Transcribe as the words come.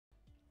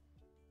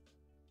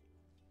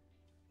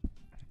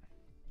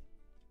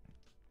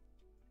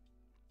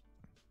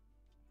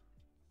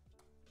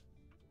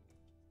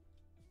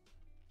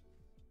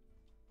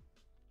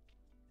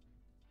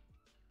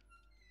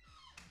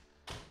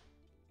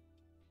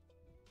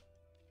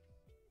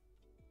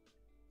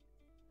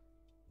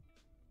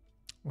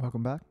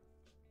Welcome back.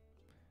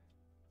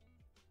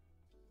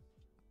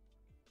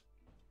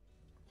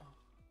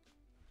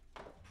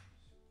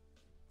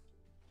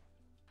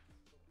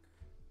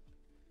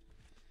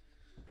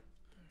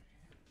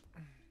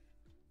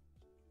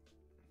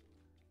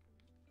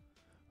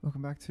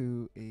 Welcome back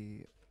to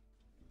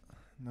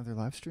another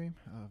live stream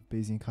of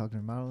Bayesian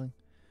Cognitive Modeling,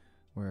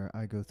 where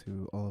I go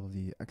through all of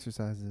the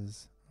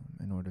exercises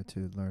in order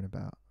to learn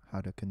about how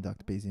to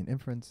conduct Bayesian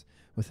inference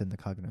within the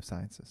cognitive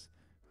sciences.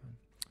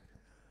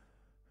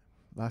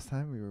 Last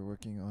time we were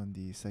working on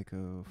the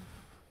psychophys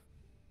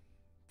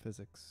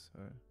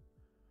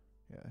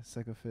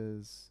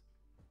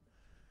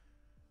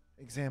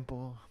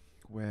example,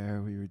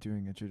 where we were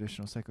doing a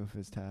traditional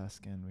psychophys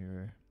task and we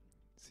were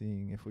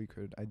seeing if we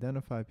could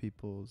identify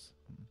people's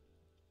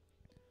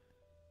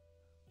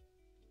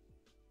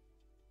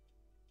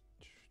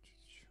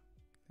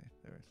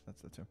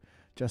that's the term,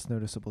 just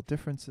noticeable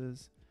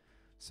differences.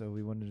 So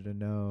we wanted to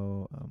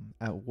know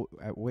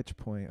at which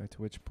point or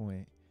to which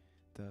point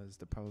does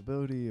the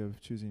probability of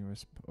choosing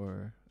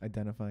or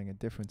identifying a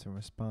difference in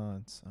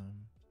response,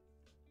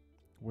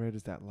 where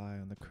does that lie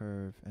on the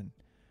curve and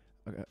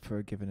for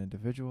a given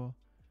individual.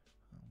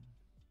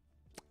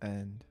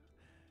 And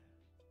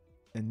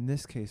in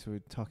this case,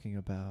 we're talking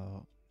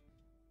about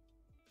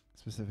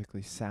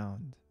specifically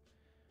sound.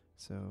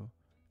 So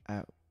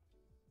at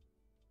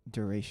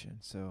duration.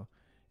 So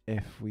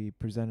if we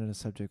presented a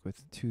subject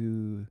with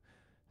two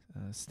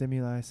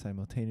stimuli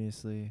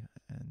simultaneously,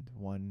 and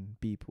one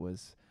beep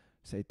was,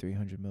 say,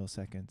 300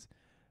 milliseconds,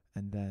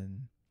 and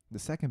then the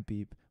second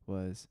beep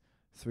was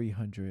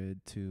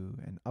 300 to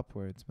and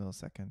upwards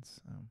milliseconds,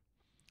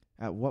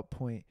 at what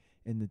point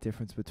in the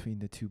difference between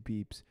the two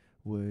beeps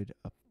would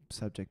a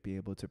subject be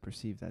able to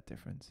perceive that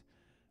difference?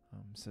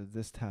 So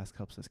this task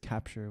helps us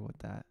capture what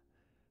that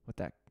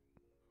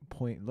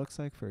point looks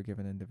like for a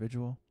given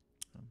individual,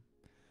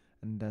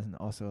 and then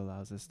also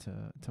allows us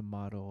to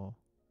model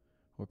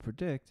or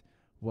predict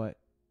what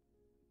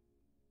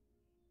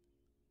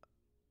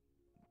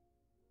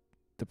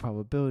the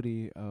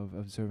probability of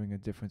observing a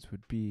difference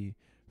would be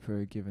for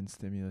a given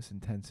stimulus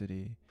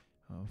intensity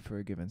for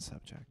a given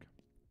subject.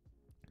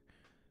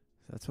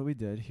 So that's what we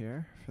did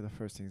here for the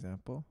first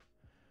example.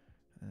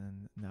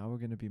 And now we're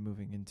going to be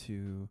moving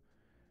into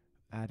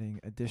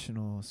adding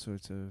additional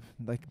sorts of,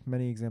 like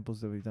many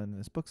examples that we've done in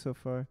this book so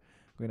far,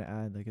 we're going to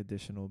add like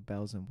additional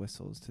bells and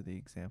whistles to the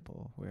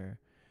example, where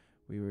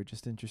we were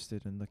just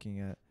interested in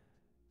looking at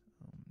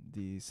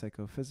the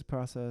psychophys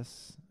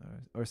process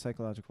or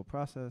psychological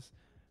process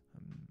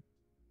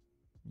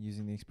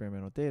using the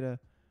experimental data.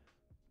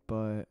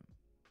 But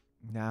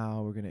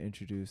now we're going to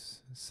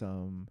introduce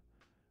some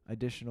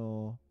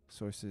additional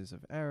sources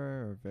of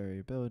error or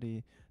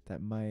variability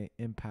that might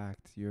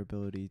impact your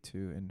ability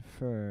to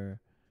infer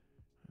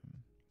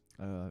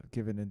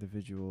given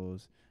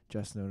individuals'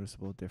 just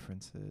noticeable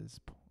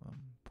differences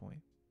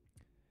point.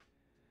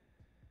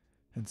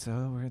 And so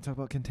we're going to talk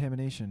about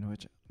contamination,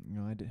 which,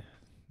 I did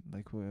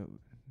like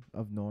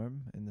of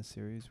norm in this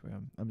series, where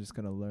I'm just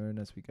going to learn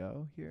as we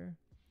go here,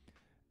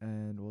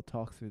 and we'll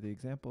talk through the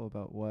example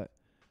about what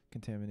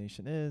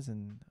contamination is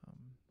and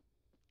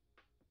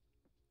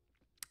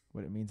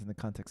what it means in the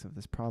context of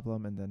this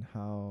problem, and then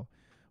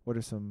what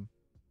are some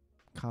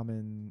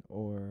common,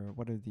 or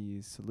what are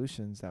these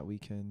solutions that we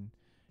can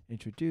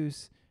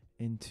introduce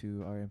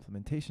into our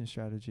implementation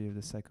strategy of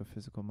the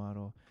psychophysical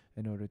model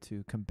in order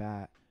to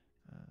combat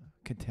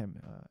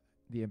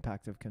the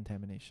impact of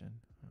contamination.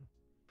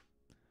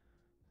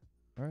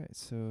 All right,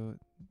 so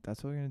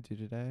that's what we're going to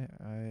do today.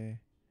 I'm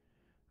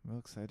real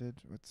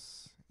excited.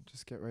 Let's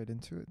just get right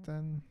into it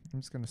then. I'm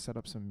just going to set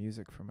up some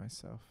music for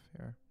myself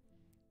here.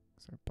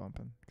 Start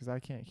bumping, because I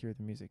can't hear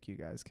the music. You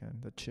guys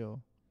can. The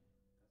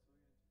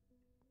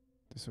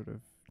sort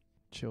of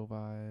chill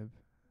vibe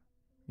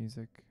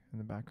music in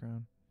the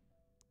background.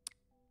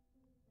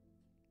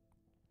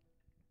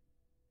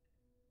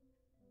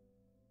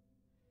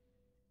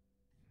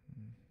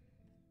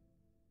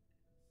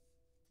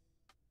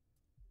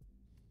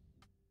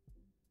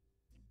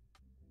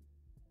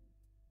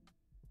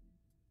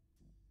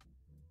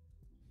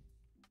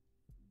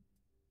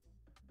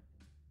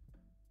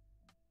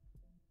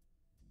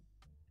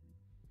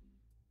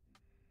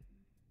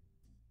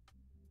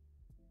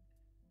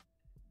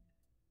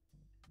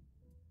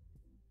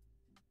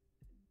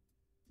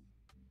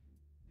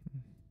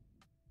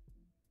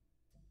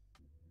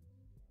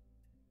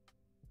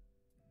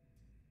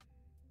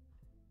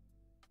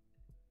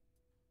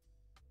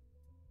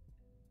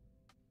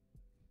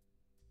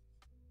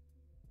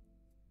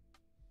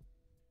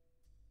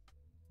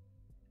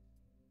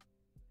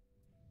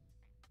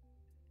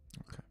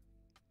 Okay.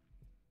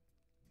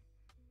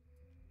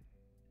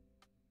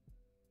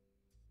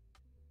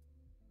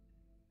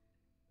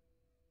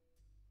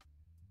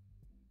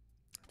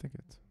 I think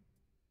it's...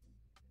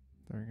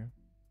 There we go.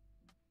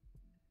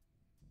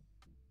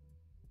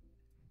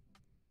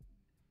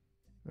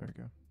 There we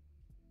go.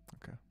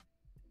 Okay.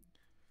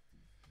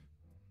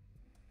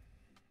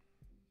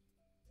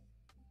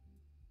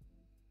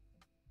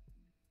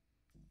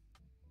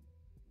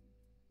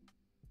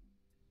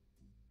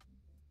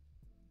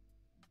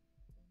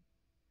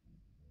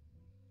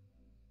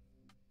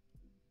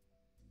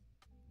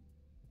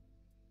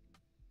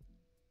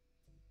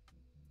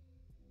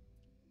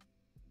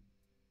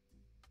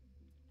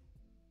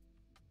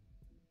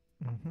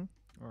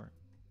 All right.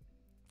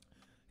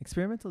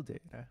 Experimental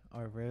data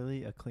are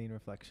rarely a clean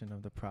reflection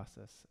of the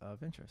process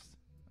of interest,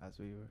 as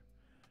we were,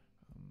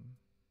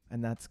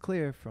 and that's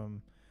clear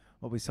from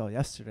what we saw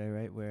yesterday,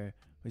 right? Where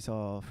we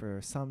saw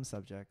for some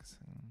subjects,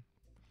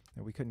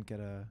 that we couldn't get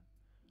a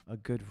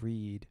good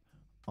read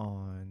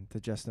on the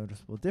just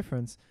noticeable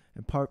difference,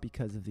 in part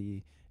because of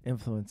the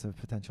influence of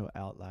potential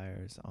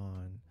outliers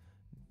on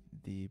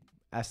the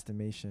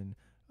estimation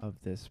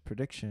of this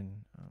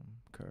prediction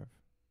curve,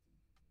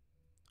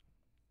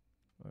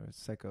 or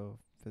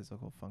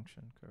psychophysical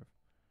function curve.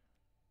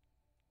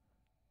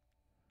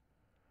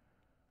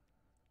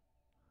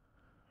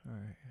 All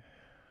right.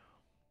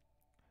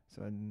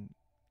 So,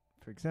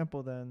 for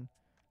example, then,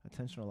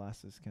 attentional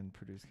lasses can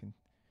produce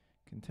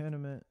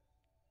contaminant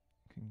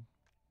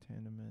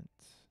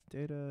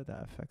data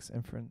that affects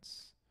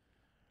inference.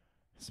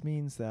 This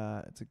means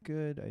that it's a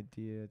good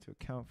idea to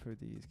account for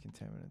these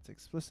contaminants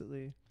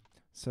explicitly.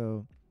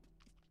 So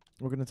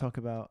we're going to talk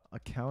about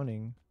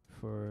accounting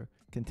for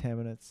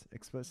contaminants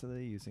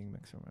explicitly using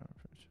mixed amount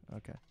approach.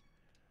 Okay.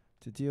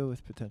 To deal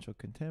with potential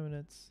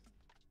contaminants,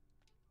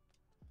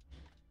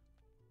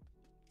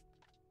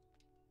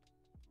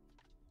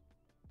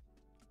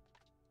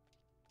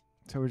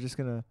 so we're just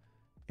going to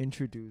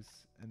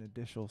introduce an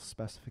additional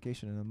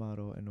specification in the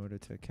model in order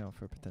to account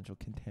for potential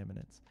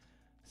contaminants,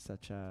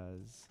 such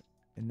as,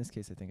 in this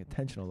case, I think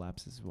attentional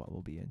lapses is what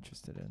we'll be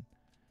interested in.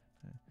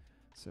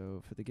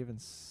 So for the given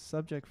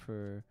subject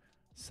for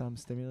some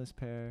stimulus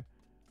pair,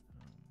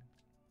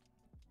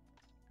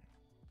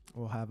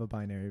 we'll have a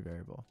binary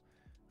variable,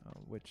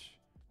 which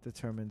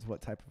determines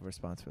what type of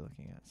response we're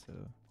looking at. So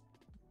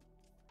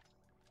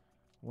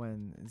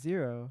when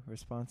 0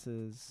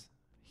 responses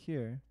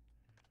here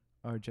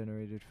are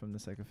generated from the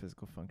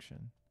psychophysical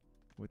function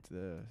with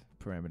the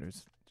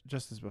parameters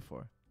just as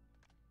before.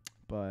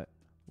 But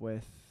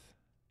with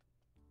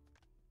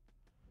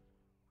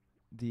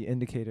the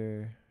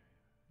indicator,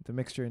 the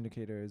mixture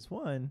indicator is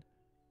 1,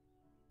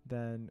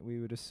 then we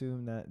would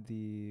assume that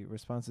the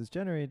responses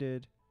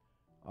generated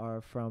are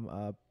from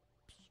a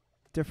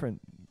different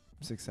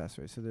success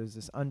rate. So there's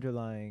this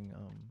underlying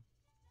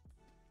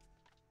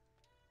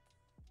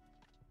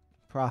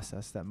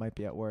process that might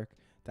be at work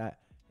that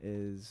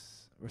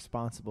is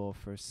responsible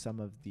for some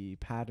of the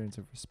patterns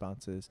of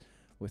responses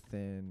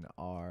within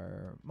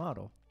our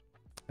model.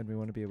 And we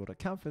want to be able to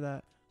account for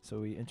that,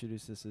 so we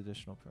introduce this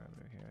additional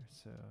parameter here.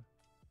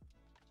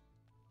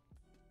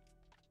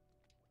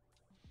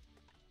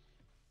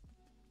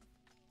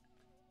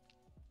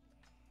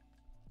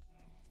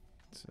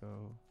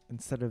 So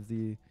instead of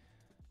the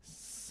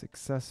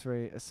success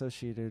rate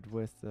associated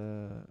with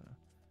the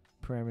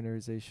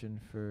parameterization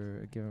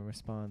for a given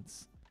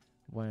response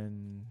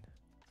when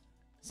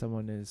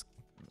someone is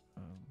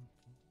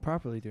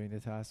properly doing the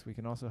task, we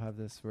can also have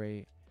this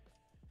rate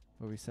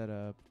where we set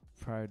a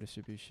prior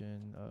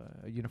distribution,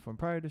 a uniform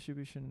prior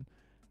distribution,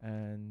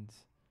 and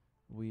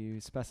we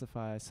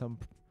specify some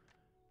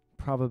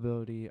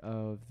probability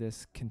of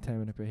this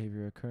contaminant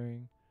behavior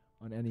occurring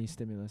on any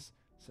stimulus.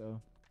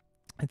 So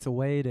it's a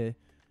way to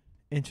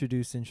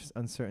introduce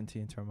uncertainty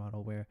into our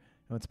model where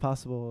it's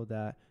possible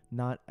that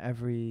not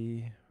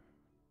every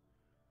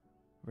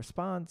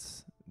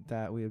response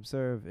that we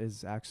observe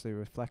is actually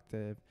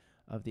reflective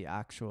of the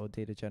actual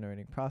data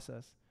generating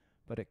process,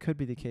 but it could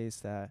be the case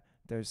that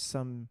there's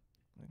some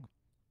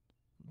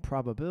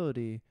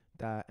probability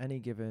that any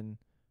given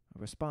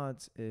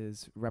response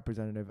is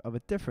representative of a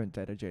different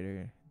data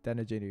generating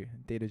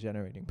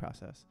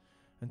process.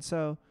 And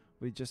so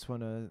we just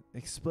want to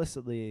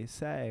explicitly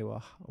say,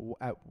 well,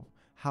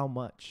 how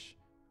much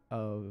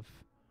of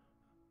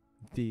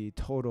the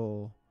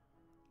total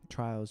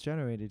trials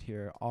generated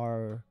here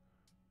are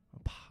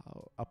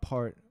a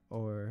part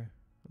or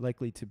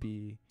likely to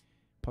be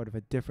part of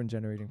a different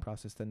generating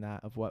process than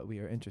that of what we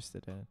are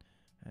interested in.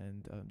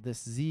 And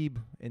this ZEEB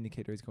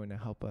indicator is going to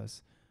help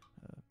us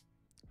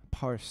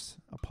parse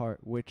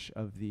apart which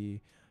of the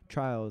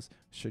trials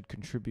should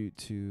contribute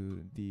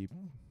to the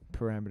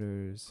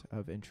parameters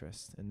of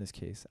interest, in this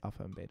case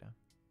alpha and beta,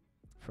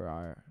 for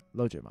our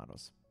logit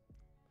models.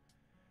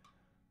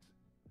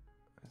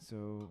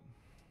 So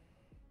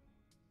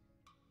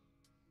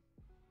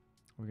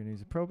we're going to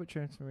use a probit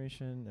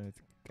transformation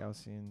with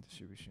Gaussian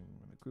distribution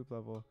at the group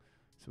level.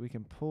 So we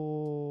can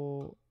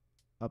pull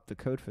up the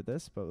code for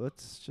this, but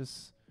let's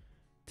just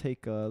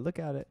take a look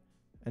at it.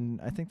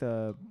 And I think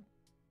the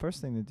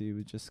first thing to do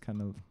is just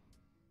kind of,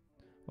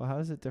 well, how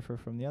does it differ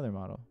from the other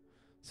model?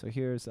 So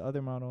here's the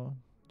other model.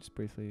 Just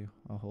briefly,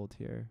 I'll hold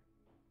here.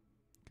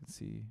 You can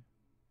see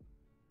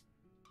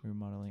we're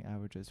modeling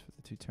averages for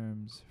the two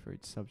terms for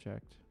each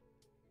subject.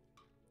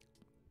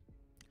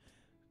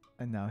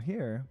 And now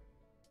here,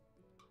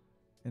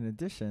 in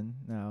addition,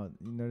 now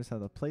you notice how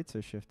the plates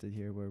are shifted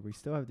here, where we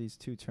still have these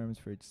two terms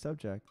for each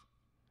subject,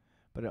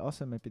 but it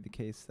also might be the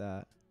case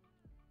that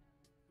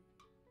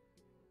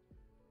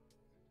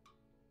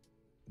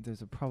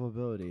there's a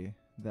probability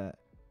that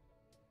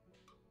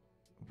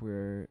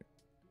where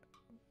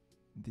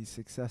the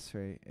success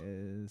rate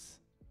is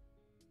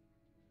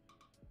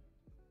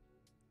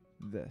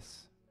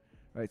this.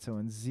 Right, so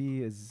when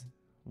z is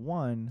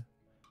 1,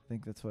 I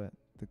think that's what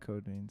the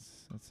code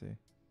means. Let's see.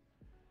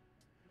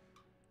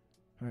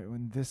 All right,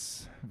 when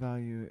this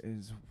value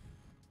is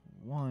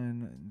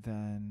 1,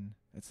 then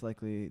it's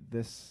likely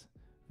this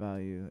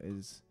value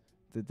is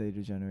the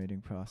data generating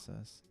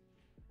process.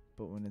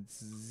 But when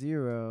it's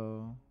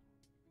 0,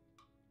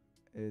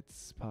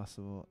 it's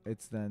possible,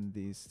 it's then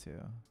these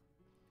two.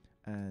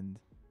 And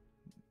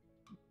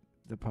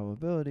the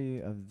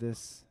probability of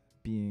this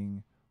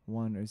being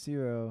 1 or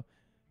 0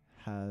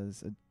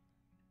 has a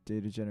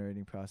data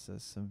generating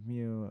process of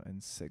mu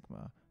and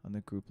sigma on the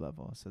group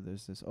level. So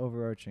there's this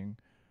overarching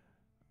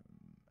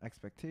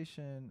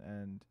expectation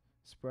and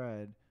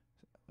spread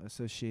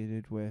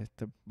associated with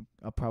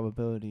a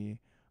probability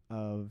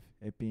of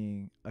it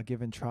being a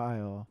given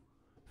trial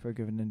for a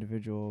given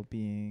individual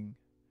being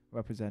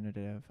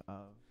representative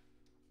of.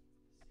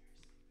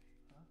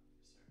 Huh?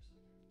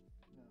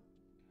 No.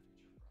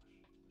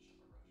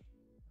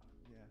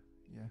 Yeah.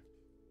 Yeah.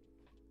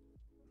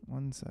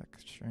 One sec,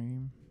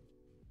 stream.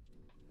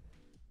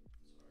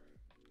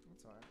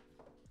 That's alright.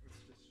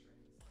 It's just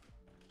stream. Hey,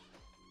 can you get a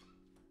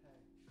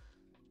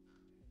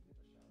shower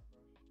brush and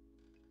stuff?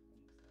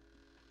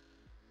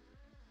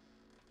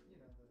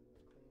 You know, the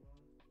clean one,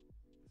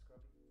 the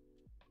scrubby.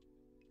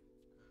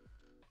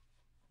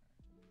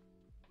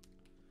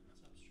 What's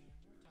up, stream?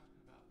 We're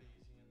talking about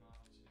Bayesian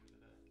models here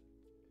today.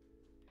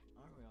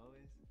 Aren't we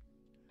always?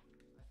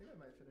 I think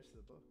I might finish the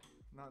book.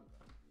 Not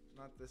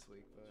this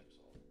week, but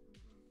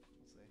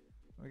we'll see.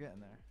 We're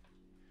getting there.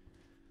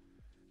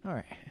 All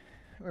right,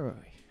 where were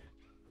we?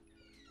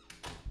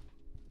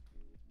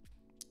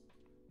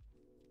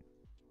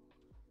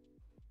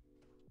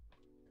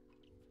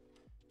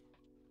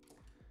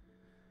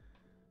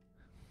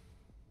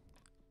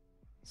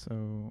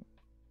 So,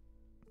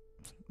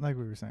 like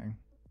we were saying,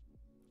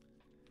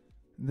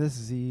 this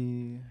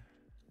z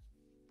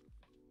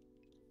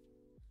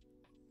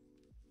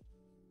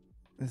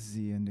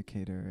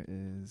indicator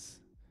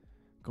is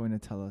going to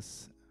tell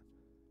us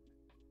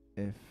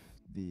if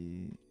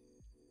the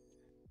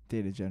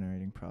data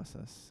generating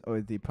process,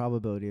 or the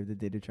probability of the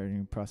data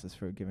generating process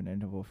for a given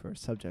interval for a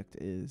subject,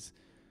 is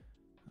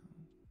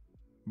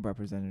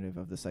representative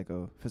of the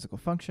psychophysical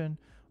function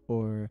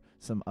or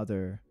some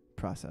other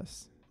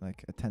process,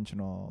 like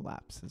attentional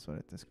lapse is what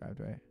it described,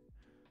 right?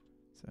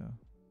 So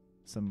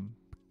some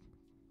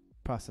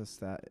process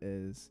that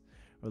is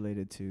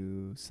related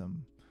to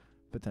some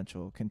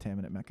potential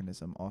contaminant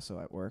mechanism also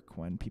at work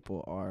when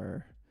people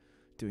are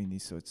doing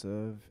these sorts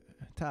of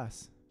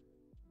tasks.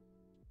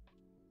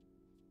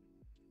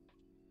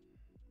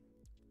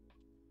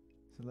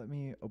 So let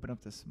me open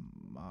up this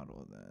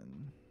model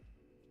then.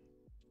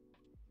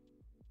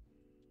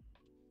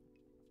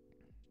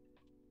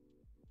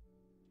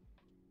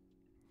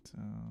 So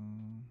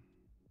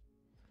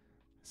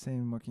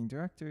same working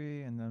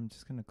directory, and I'm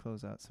just going to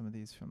close out some of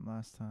these from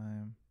last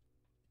time.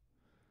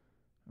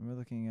 And we're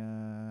looking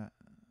at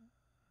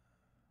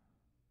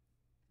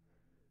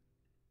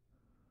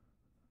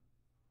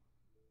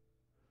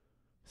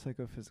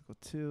psychophysical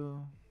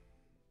 2.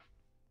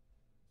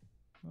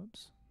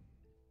 Oops.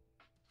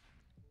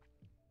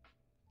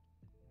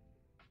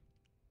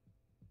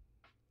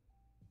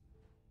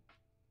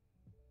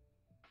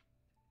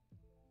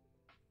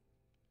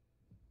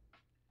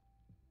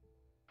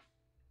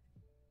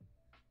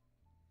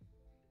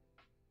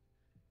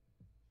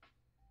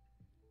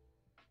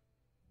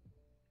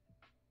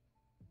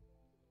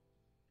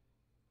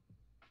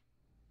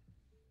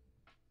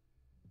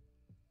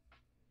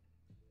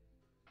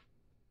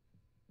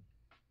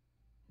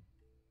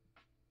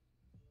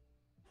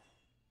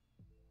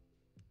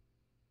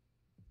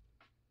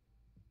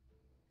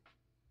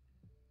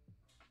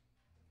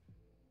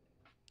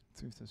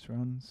 See if this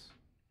runs.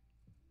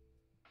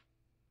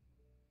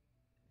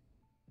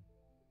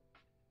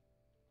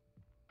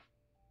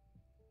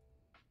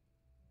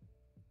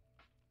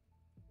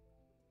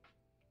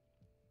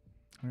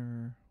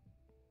 Error.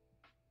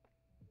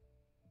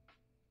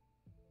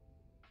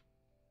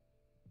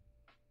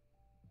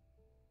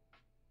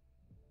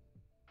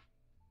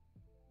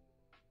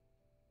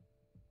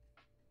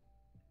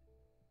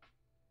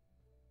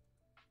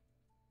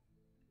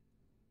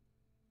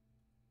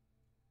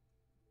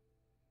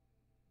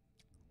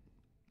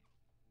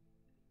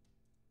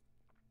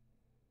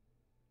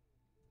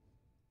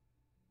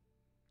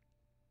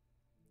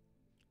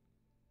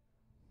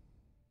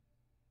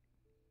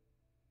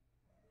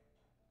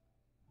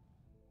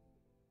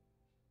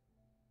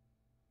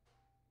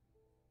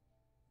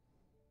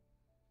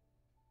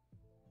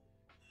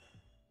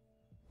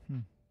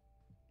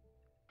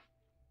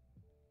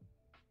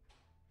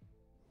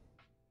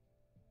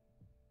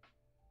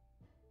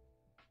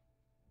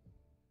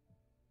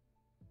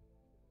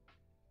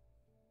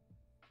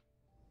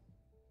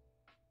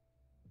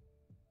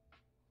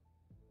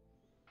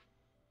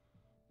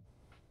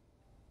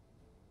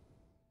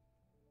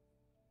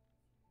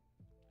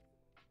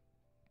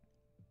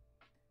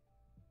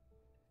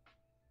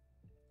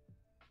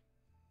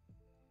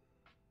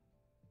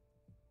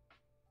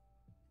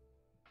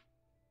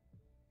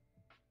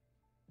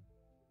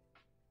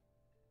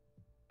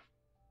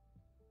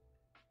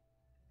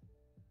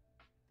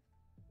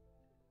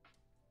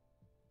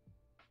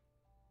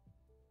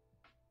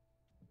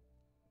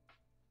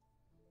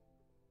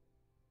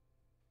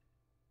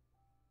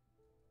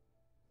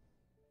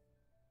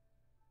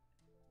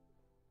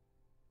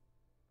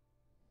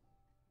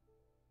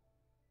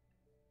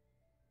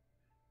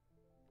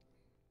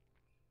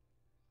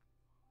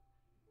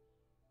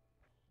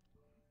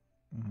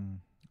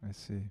 I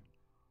see. Mm.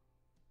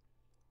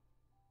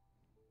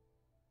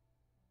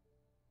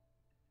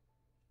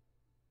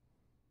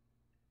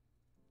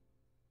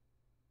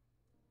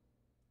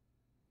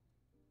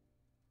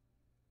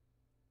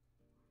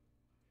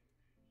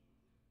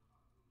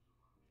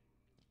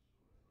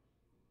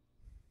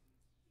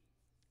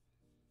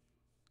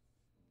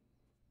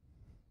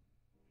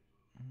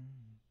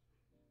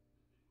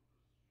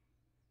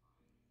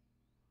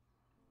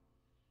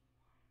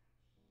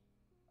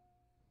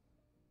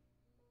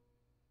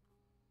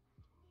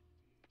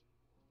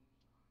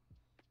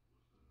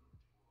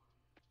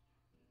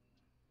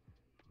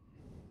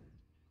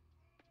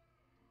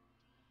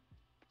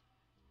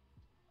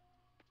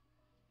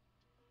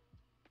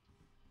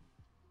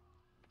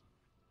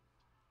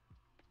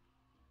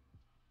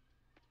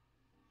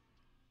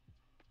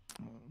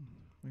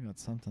 We got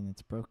something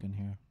that's broken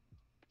here.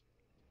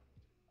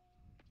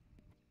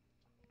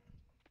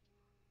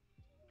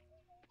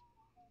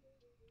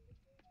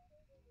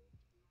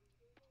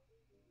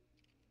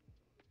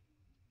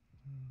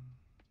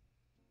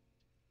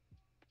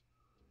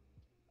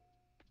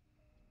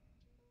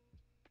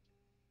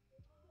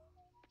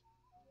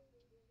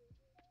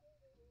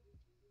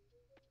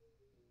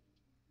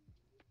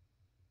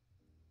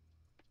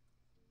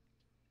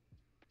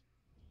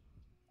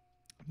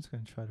 I'm just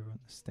going to try to run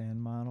the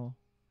stand model,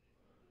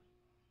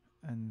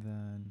 and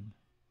then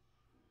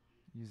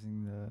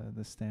using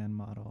the stand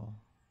model,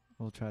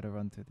 we'll try to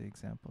run through the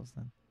examples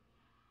then.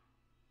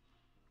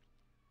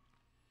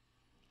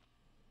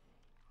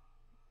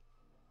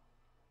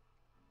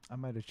 I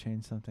might have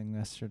changed something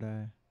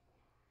yesterday.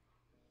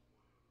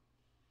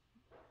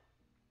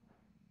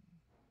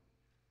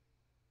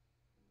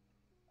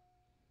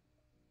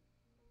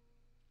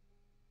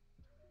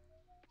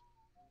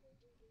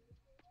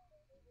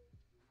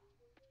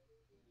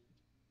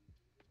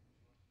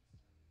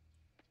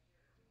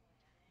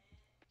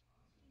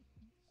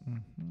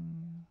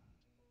 Mm-hmm.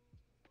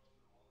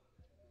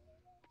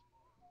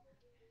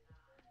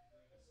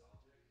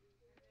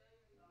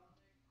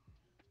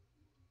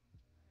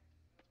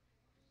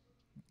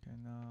 Okay,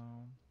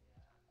 now.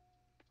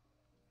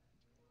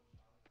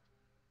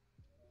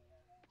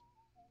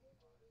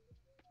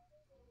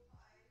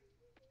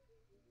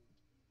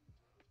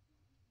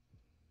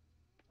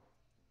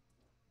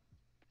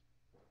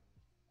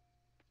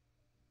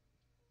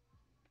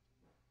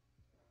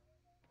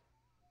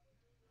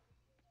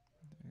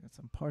 We got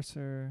some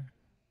parser.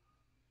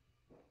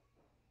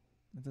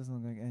 It doesn't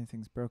look like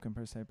anything's broken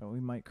per se, but we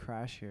might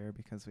crash here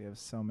because we have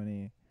so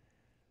many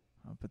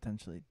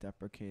potentially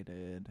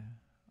deprecated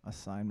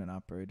assignment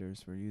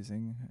operators we're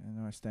using in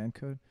our stand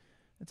code.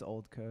 It's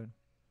old code.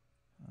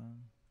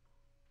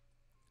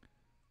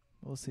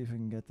 We'll see if we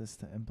can get this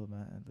to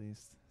implement at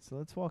least. So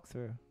let's walk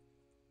through.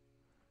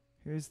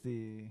 Here's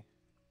the...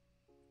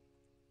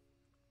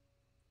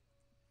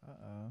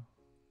 Uh-oh.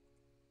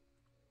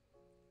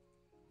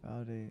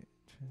 Validate,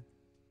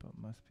 but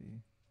must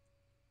be...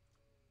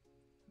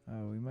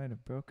 Oh, we might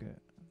have broke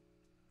it.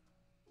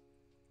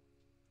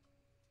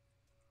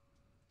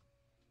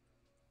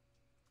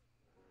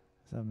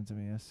 This happened to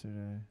me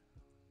yesterday,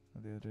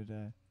 or the other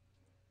day.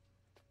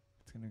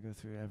 It's going to go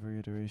through every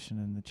iteration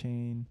in the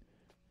chain.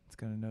 It's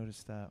going to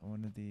notice that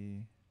one of the...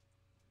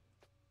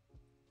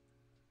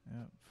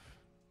 Yep.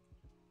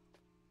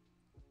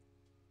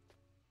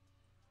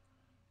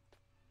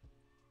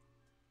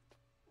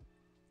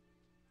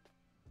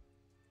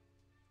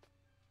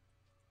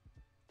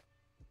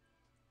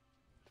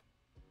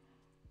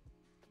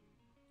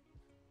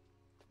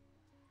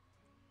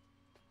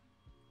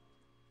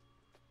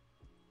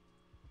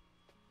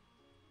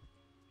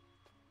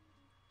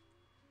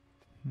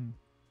 Hmm.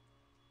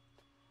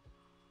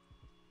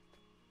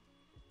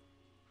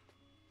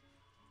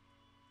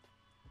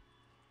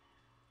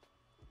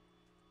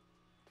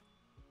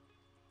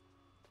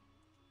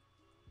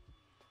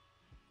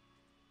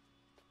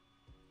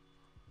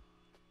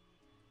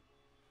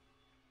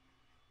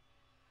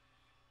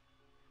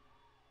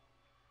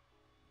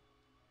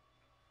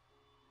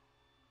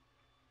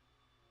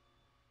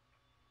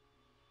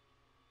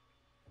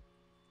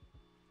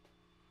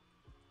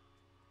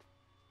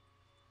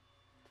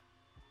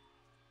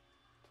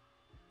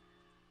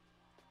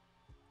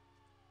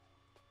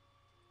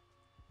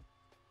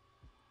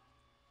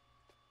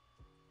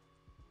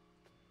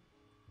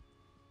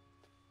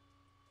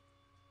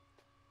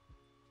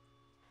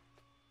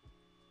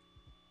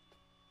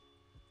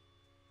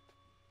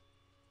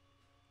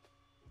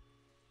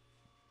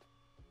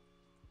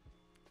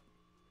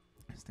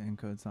 Stand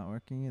code's not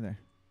working either.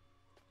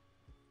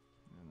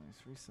 Nice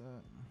reset.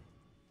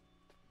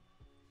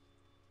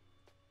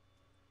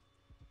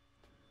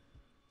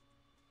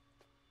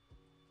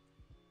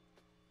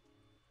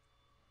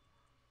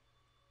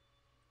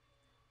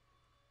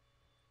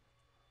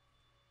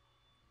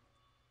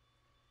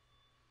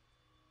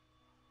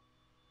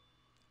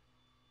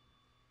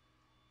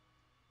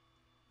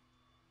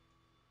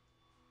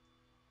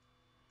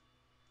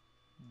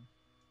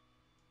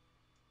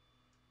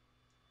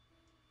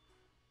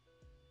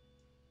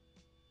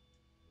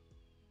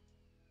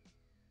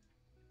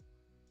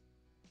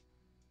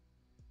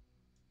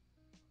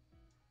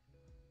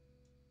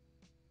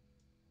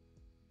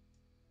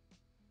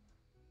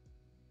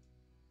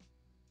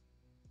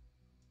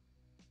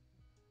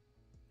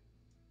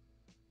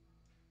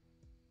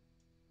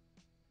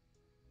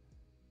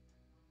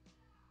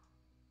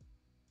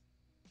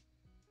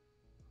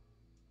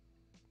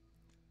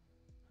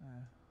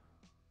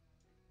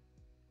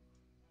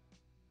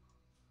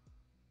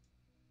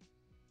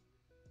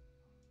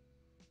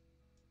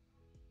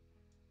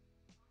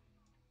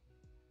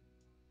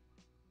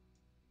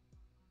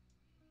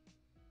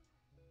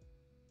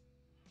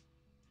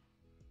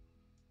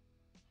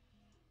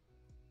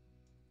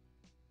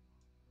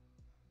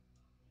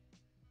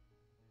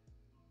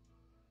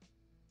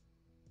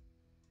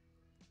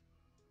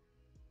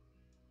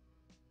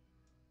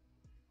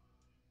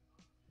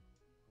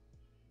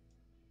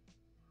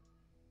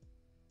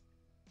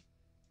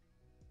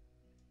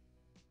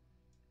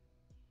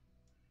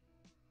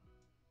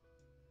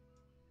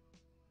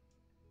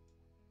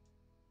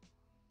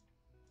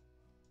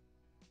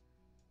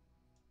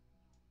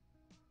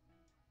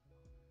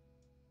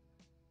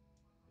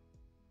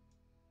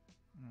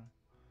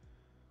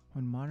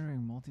 When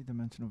monitoring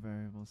multidimensional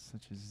variables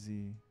such as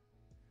z,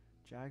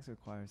 JAGS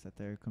requires that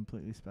they are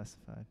completely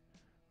specified.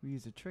 We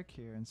use a trick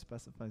here and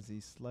specify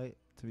z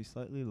to be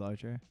slightly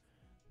larger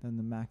than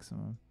the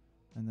maximum,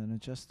 and then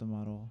adjust the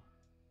model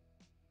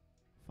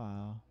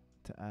file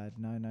to add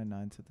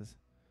 999 to the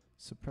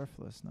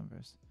superfluous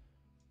numbers.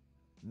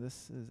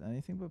 This is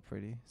anything but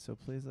pretty, so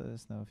please let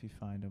us know if you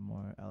find a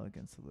more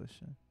elegant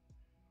solution.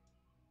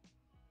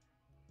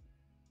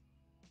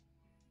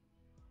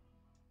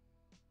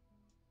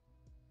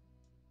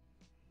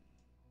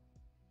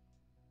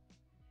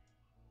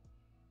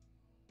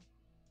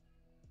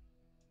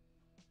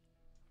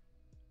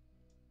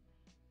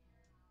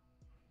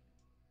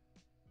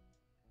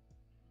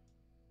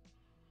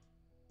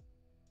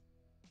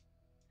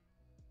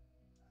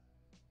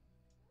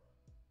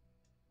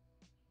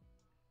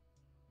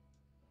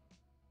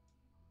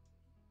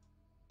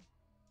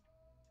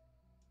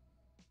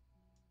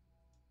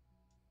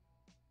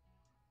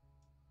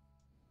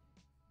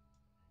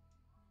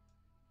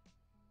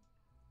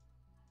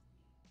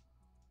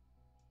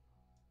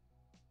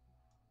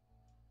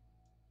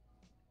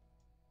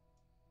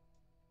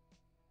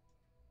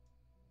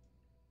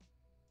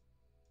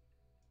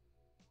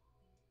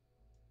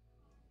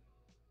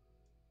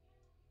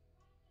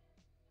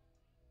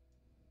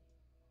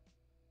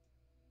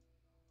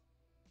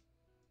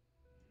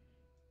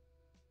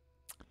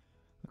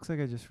 Looks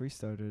like I just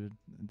restarted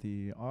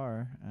the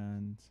R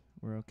and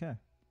we're okay.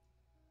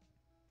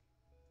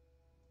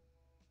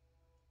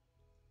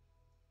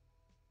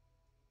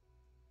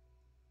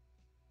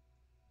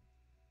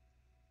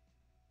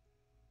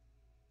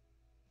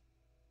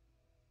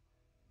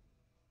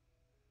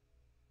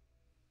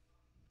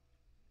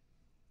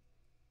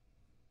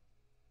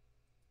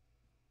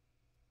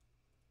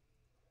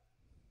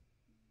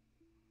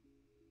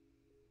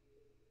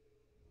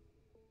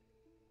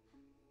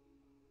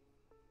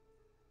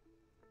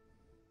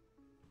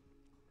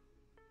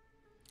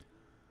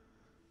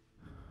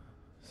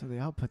 So the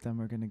output, then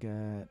we're going to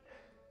get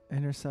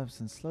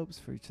intercepts and slopes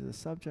for each of the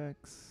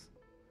subjects.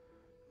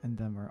 And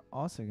then we're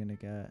also going to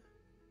get,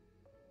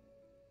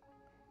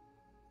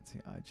 let's see,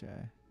 IJ.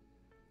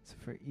 So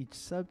for each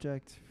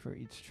subject, for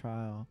each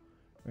trial,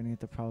 we're going to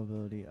get the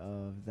probability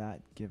of that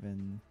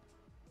given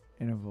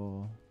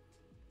interval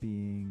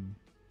being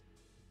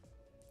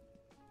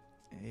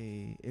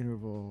a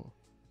interval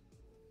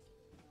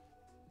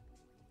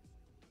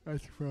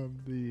as from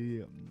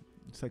the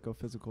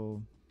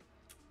psychophysical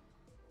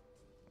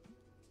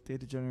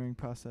data generating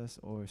process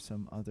or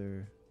some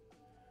other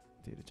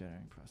data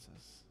generating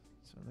process.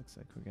 So it looks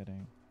like we're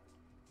getting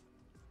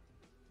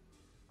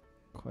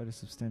quite a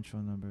substantial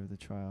number of the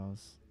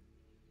trials.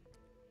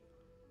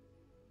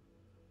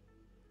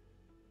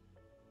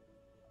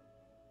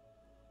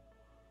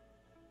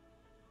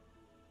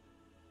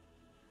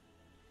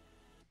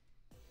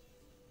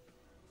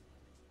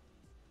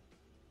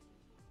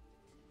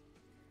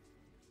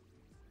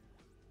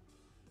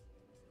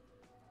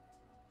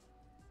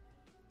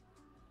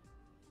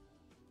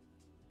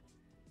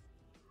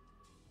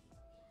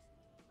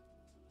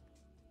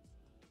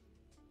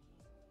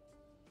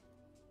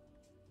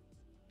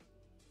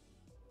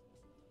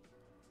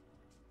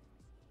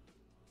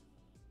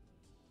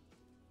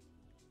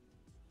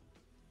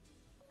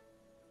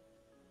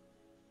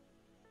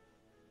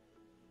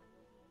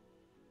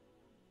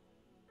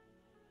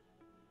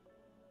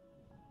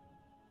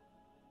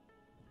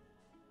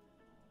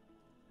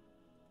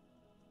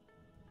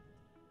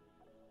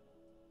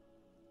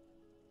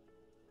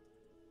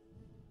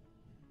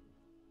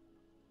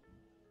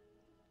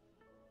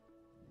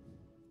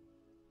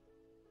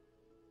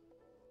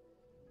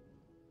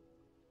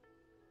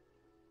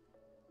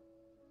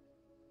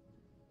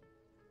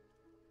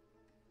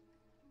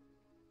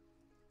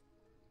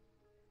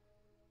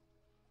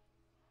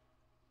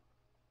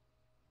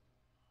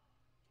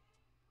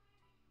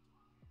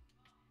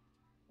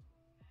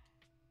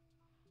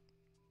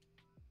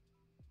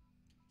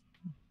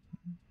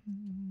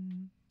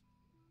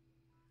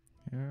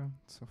 Here,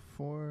 so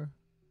for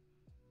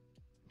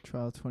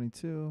trial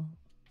 22,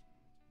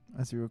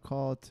 as you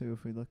recall too,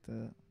 if we looked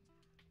at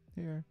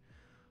here,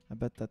 I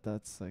bet that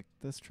that's like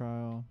this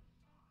trial.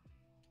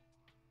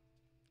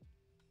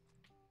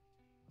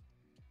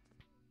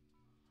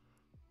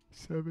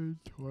 Seven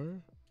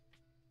tour.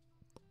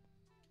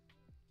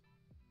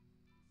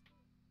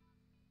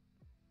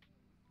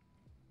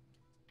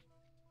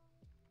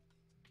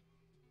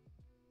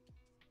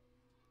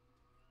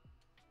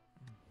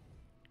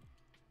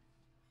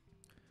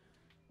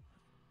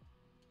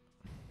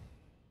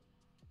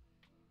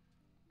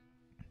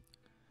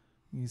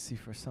 You see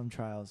for some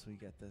trials we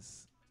get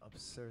this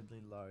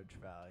absurdly large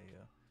value,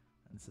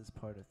 and this is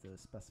part of the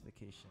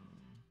specification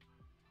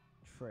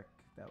trick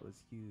that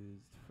was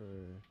used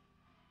for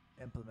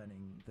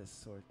implementing this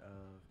sort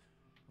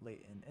of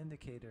latent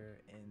indicator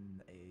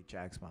in a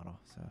JAGS model.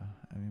 So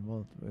I mean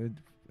we'll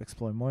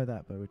explore more of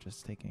that, but we're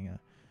just taking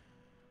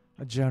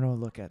a general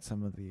look at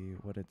some of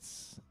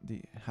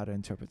how to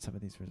interpret some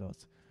of these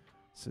results.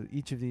 So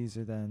each of these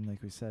are then,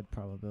 like we said,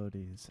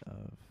 probabilities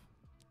of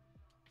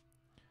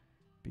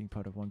being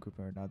part of one group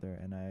or another,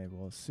 and I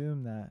will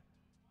assume that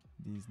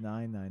these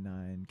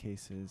 999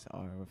 cases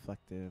are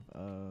reflective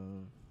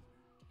of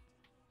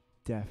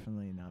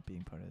definitely not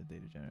being part of the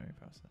data generating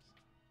process.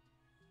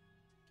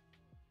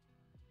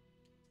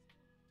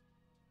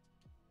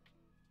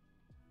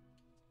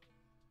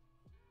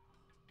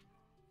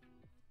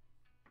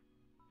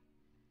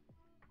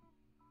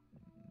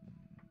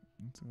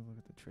 Let's go look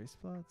at the trace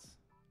plots.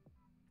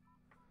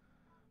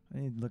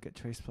 I need to look at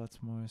trace plots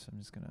more, so I'm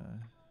just gonna.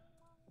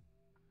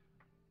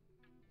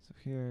 So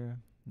here,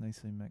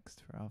 nicely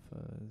mixed for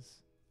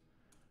alphas.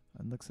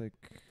 It looks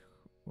like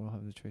we'll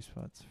have the trace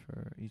plots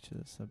for each of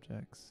the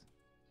subjects.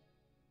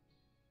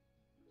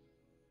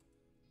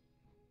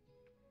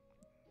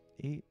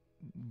 8,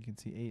 you can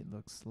see 8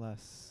 looks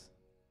less.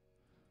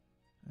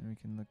 And we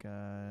can look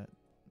at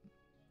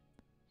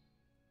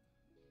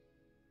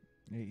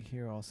 8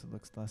 here also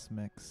looks less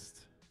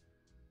mixed.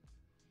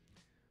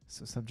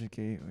 So subject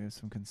 8, we have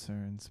some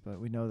concerns, but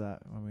we know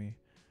that when we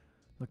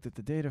looked at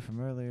the data from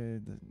earlier,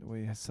 the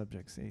way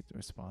subjects 8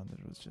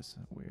 responded was just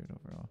weird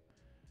overall.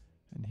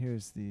 And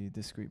here's the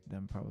discrete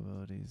them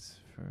probabilities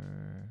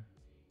for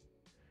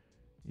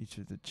each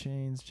of the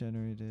chains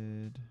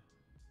generated.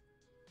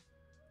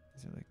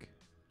 These are like,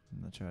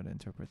 I'm not sure how to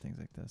interpret things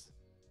like this,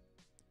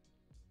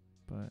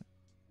 but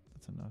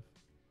that's enough.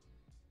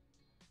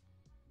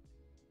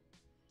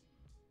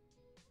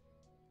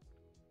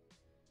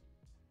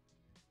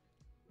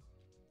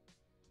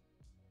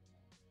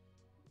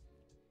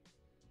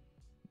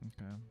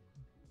 Okay.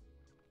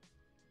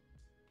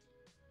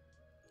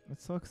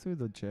 Let's talk through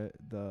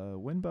the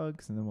wind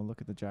bugs, and then we'll look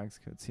at the JAGS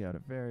code, see how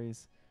it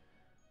varies,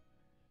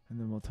 and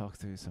then we'll talk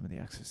through some of the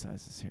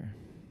exercises here.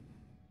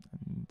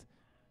 And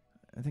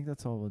I think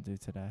that's all we'll do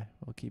today.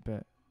 We'll keep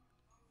it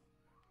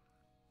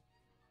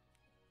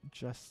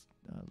just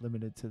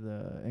limited to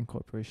the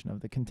incorporation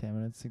of the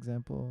contaminants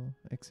example,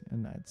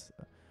 and that's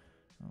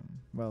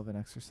relevant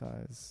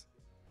exercise.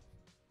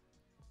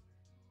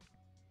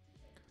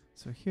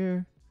 So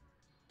here,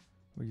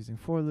 we're using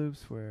for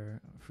loops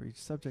where for each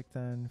subject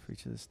then, for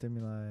each of the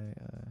stimuli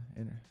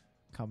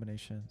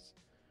combinations,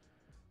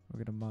 we're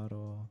going to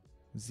model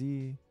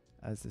Z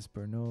as this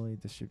Bernoulli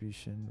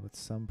distribution with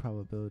some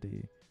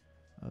probability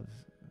of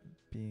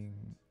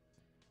being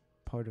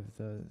part of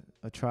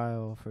a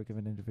trial for a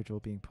given individual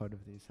being part of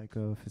the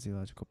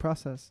psychophysiological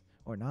process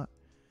or not.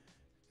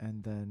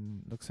 And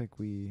then looks like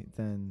we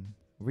then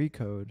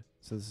recode.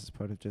 So this is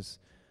part of just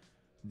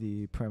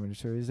the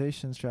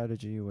parameterization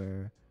strategy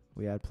where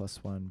we add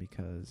 +1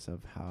 because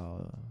of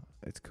how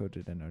it's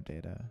coded in our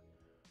data.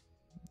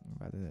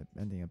 Rather than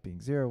ending up being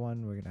 0,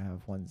 1, we're going to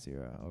have 1,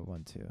 0 or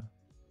 1, 2.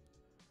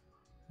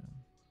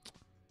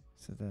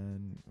 So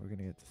then we're going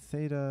to get the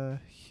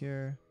theta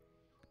here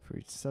for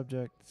each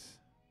subject.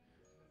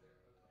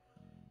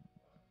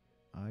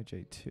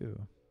 IJ2.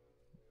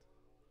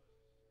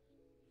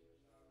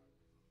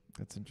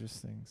 That's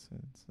interesting. So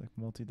it's like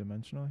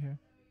multi-dimensional here.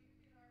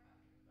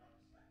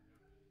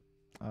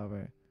 Oh,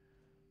 right.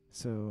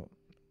 So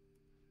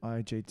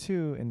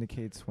IJ2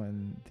 indicates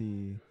when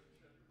the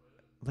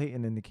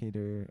latent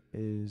indicator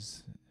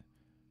is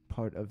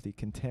part of the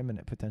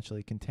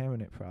potentially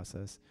contaminant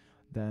process,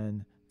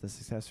 then the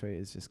success rate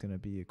is just going to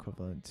be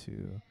equivalent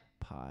to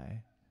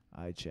pi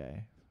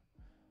ij.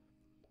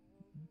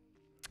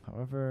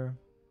 However,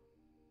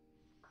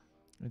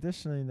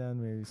 additionally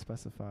then we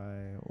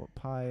specify what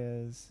pi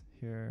is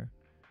here,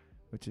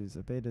 which is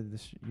a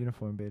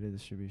uniform beta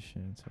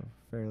distribution, so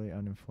fairly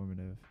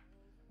uninformative.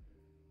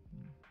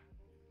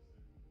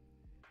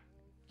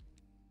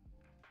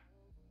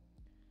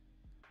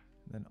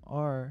 Then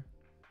R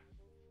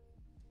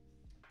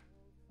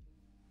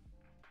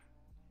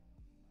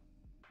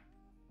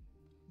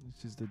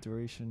which is the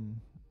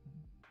duration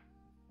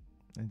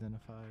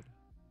identified.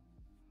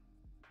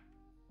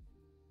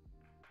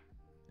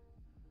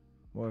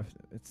 Or if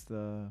it's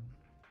the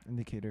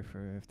indicator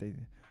for if they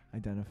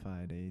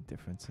identified a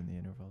difference in the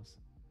intervals.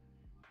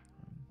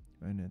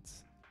 And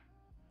it's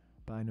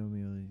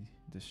binomially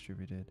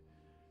distributed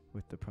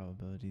with the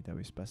probability that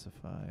we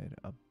specified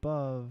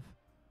above,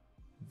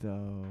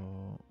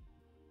 though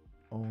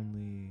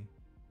only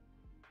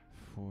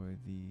for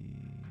the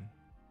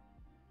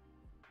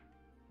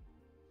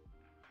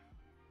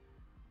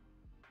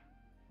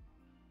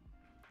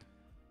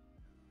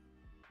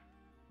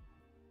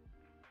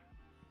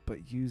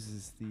but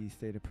uses the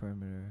theta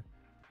parameter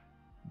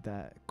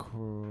that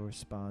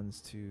corresponds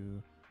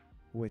to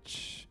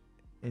which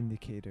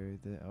indicator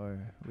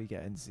we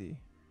get in Z.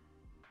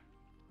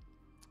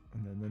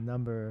 And then the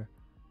number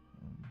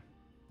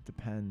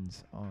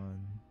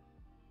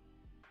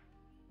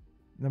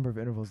number of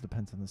intervals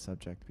depends on the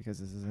subject because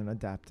this is an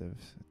adaptive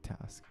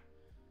task.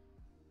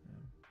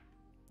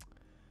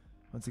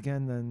 Once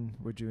again, then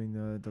we're doing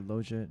the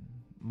logit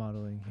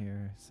modeling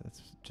here. So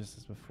that's just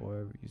as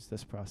before. We use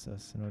this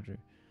process in order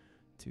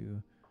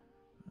to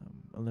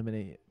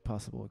eliminate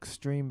possible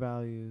extreme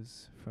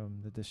values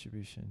from the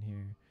distribution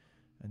here.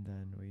 And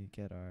then we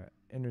get our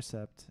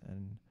intercept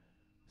and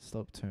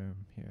slope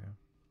term here.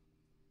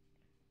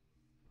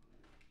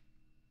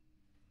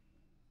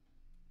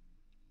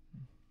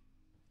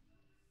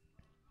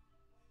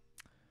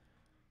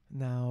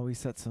 Now we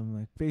set some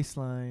like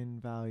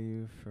baseline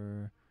value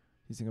for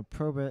using a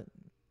probit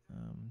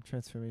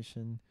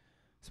transformation,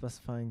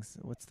 specifying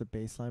what's the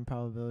baseline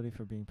probability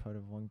for being part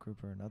of one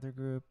group or another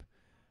group,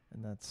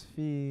 and that's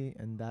phi,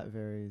 and that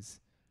varies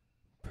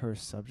per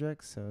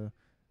subject. So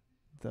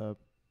the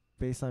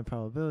baseline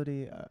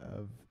probability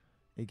of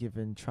a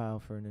given trial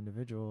for an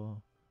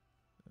individual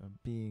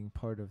being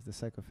part of the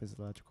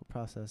psychophysiological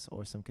process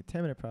or some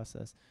contaminant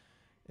process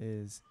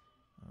is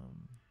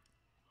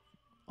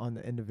on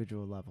the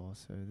individual level.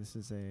 So this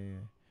is a,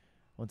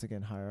 once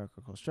again,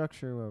 hierarchical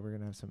structure where we're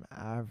going to have some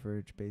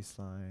average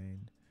baseline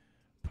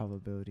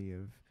probability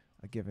of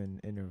a given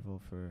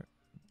interval for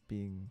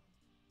being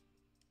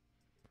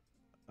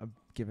a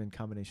given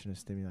combination of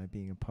stimuli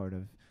being a part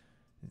of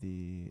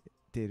the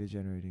data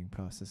generating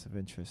process of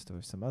interest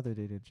or some other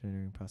data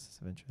generating process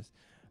of interest.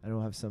 And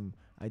we'll have some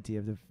idea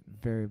of the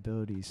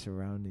variability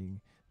surrounding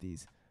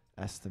these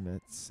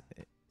estimates,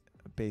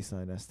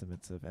 baseline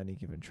estimates of any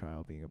given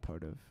trial being a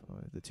part of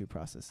the two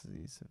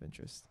processes of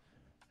interest.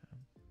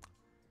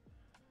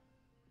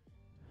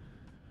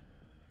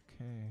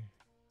 Okay.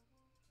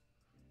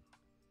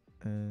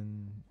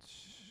 And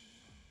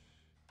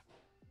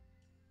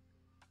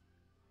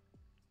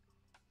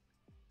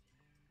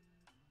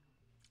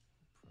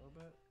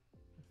probit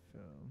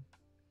film.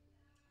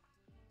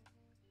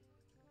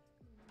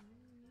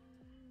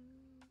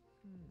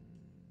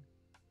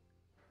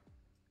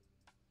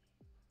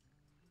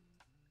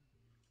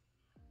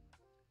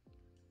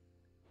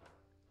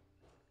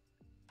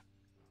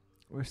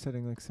 We're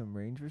setting like some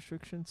range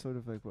restriction, sort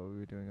of like what we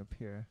were doing up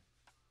here,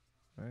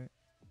 right?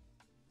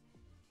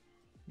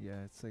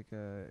 Yeah, it's like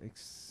a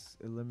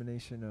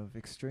elimination of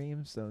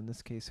extremes. So in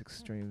this case,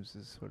 extremes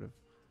is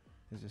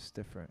just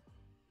different.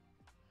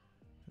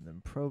 And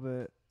then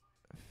probit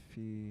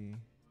phi.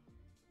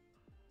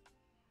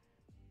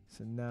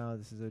 So now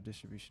this is our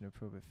distribution of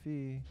probit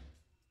phi.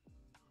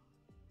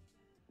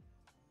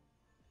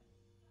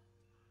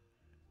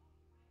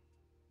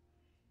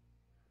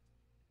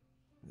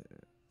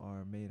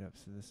 Are made up.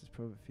 So this is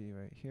probit phi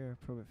right here.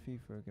 Probit phi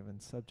for a given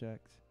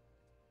subject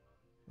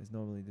is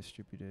normally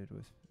distributed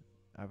with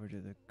average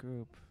of the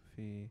group,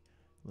 phi,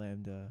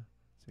 lambda.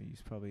 So we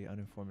use probably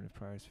uninformative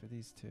priors for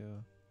these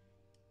two.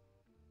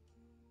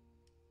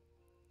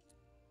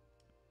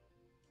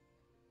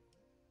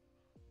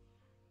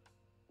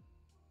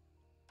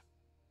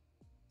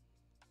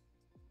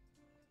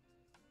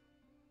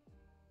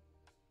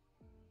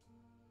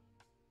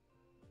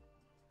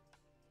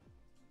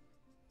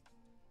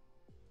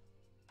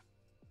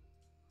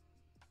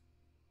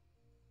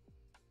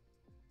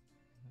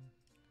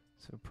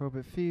 So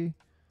probit phi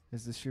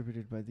is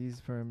distributed by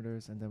these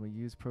parameters, and then we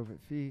use probit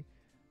phi,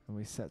 and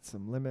we set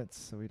some limits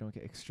so we don't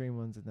get extreme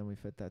ones, and then we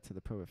fit that to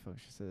the probit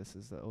function. So this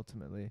is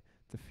ultimately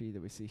the phi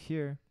that we see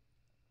here.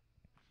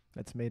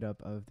 That's made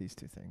up of these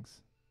two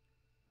things,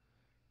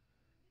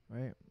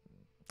 right?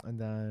 And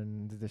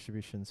then the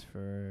distributions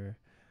for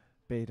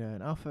beta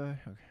and alpha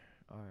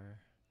are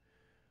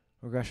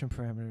regression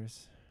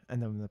parameters,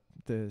 and then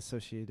the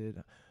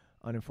associated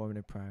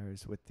uninformative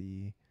priors with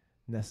the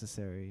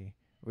necessary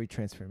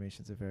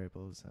retransformations of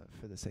variables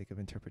for the sake of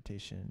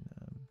interpretation,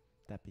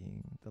 that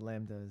being the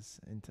lambdas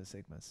into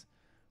sigmas.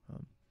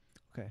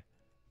 Okay,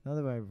 now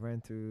that I've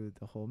ran through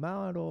the whole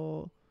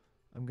model,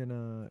 I'm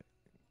gonna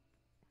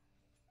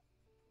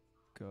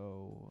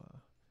go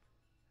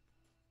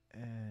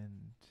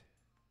and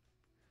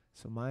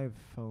so my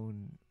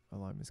phone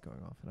alarm is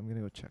going off, and I'm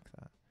gonna go check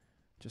that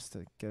just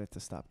to get it to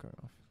stop going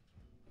off.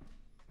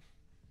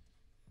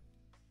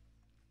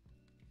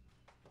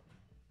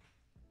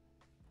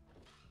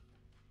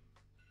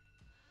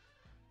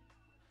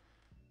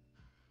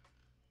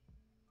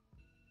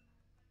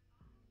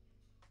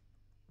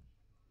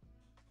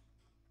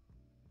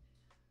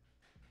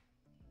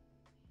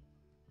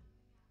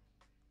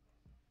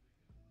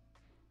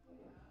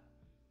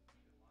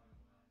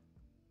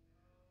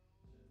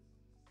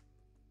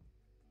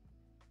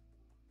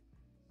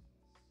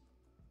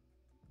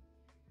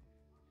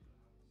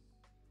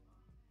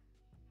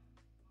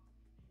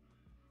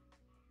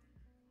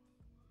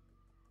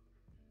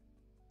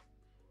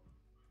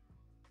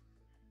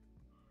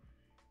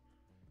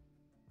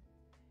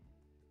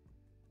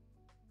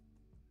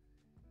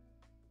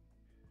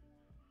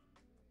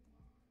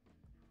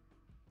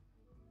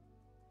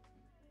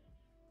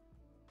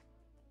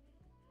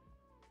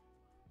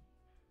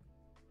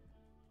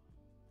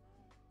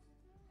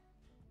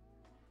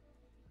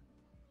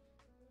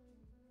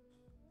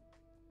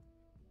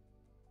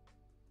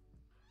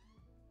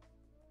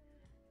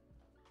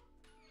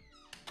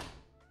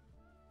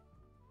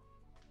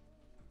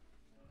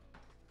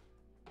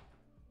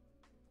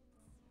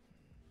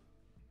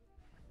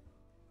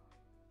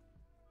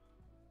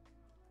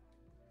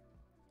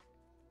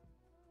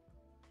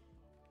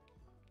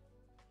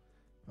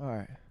 All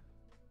right.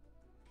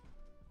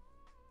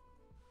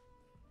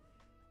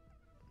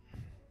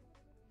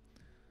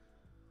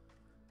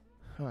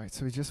 All right,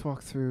 so we just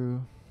walked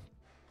through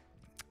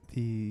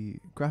the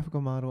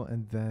graphical model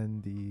and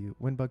then the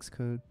Winbugs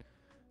code.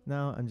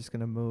 Now I'm just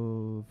going to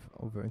move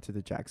over into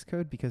the JAX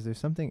code because there's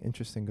something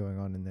interesting going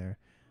on in there.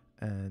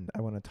 And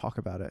I want to talk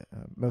about it,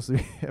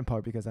 mostly in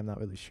part because I'm not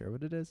really sure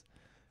what it is.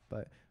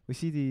 But we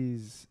see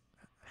these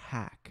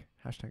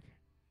hashtag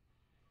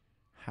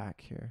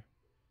hack here.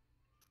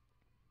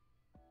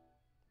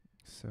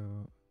 So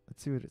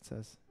let's see what it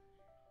says.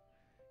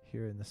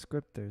 Here in the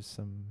script, there's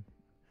some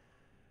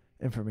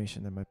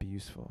information that might be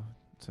useful.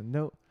 So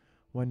note,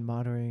 when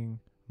modeling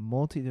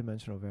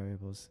multi-dimensional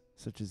variables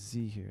such as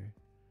z here,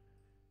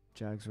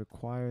 JAGS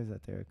requires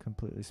that they are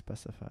completely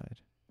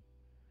specified.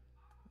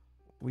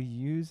 We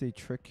use a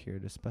trick here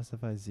to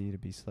specify z to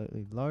be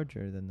slightly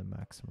larger than the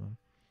maximum,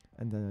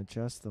 and then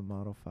adjust the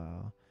model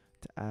file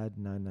to add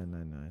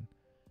 9999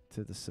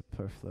 to the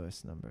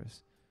superfluous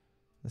numbers.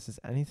 This is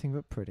anything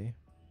but pretty.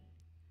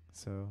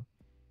 So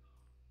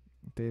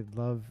they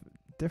love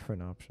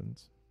different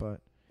options, but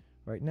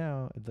right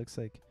now it looks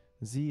like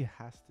z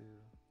has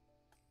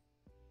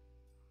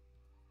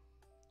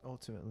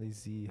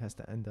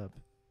to end up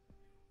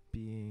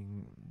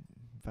being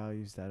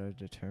values that are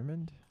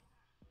determined.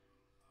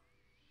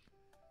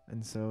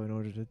 And so in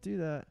order to do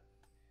that,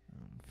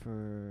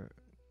 for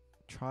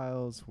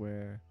trials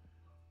where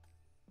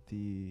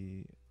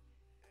the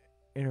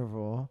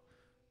interval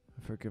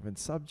for a given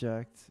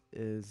subject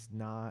is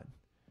not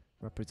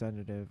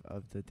representative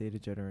of the data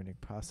generating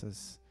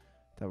process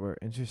that we're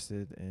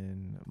interested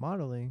in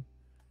modeling,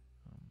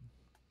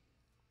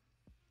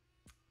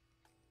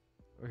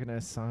 we're going to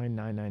assign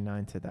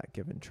 999 to that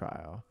given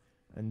trial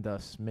and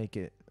thus make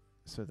it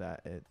so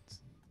that it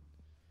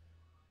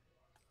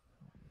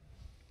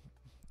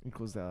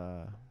equals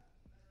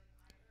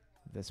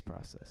this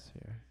process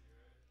here.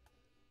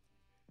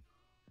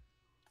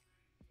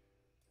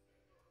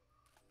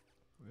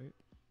 Right?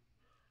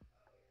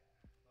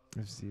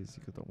 If z is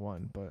equal to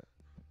 1, but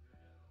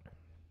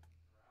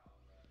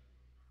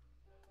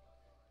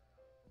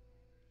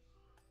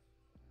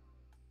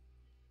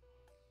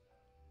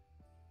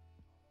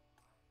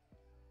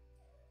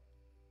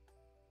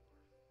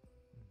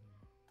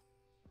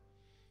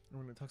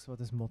when it talks about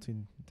this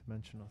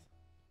multi-dimensional,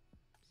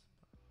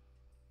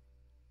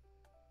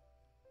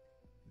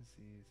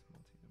 z is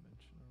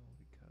multi-dimensional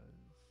because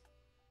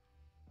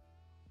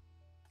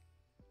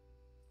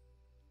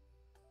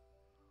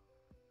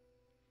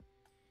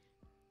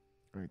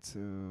right,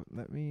 so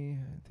I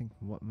think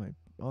what might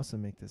also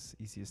make this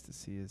easiest to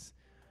see is,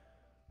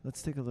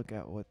 let's take a look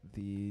at what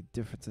the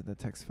difference in the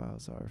text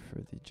files are for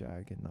the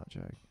JAG and not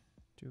JAG.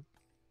 Doop.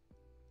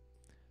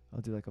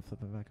 I'll do like a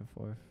flip it back and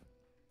forth.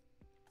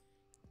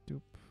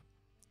 Doop.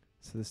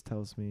 So this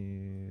tells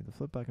me the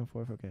flip back and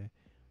forth, okay.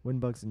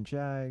 Winbugs and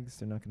JAGs,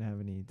 they're not going to have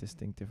any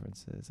distinct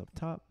differences up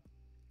top.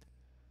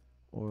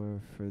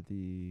 Or for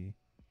the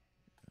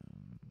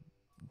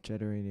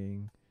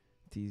generating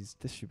these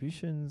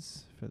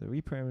distributions, for the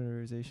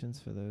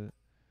reparameterizations, for the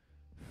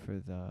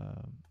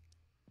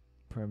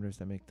parameters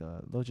that make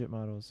the logit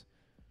models.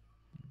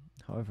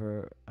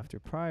 However, after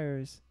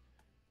priors,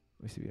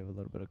 we see we have a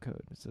little bit of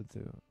code. So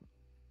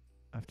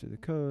after the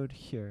code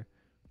here,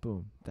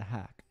 boom, the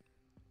hack.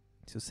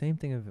 So same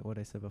thing of what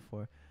I said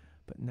before,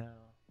 but now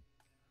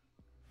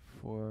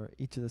for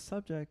each of the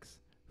subjects,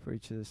 for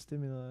each of the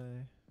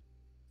stimuli,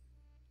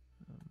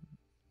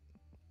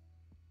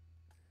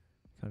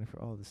 accounting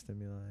for all the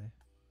stimuli,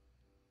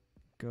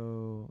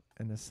 go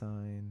and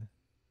assign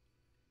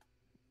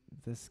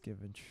this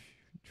given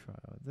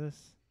trial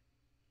this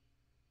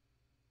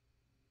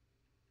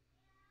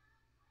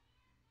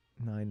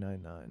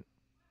 999.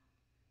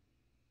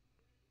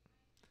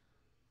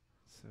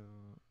 So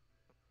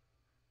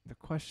the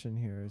question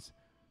here is,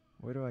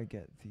 where do I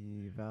get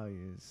the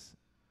values?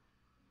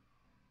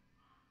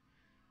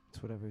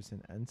 It's whatever's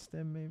in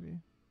nstim maybe.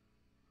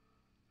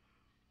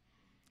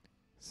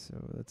 So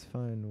let's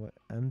find what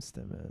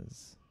mstim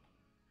is,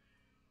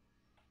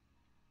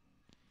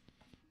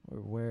 or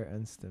where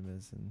nstim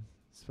is and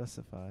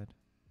specified.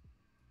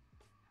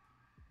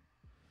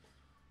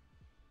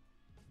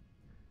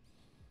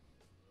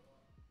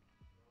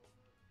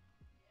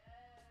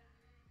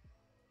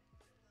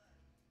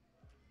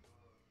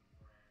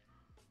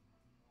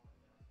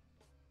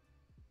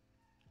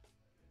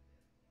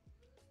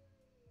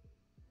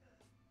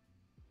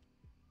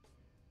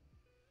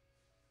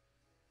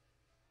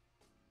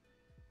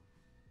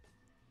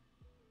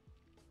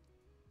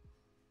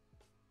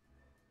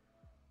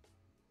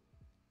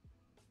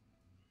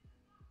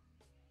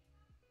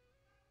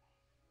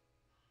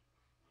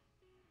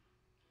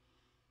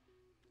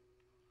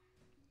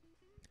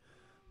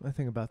 One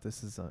thing about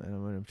this is,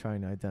 and what I'm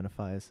trying to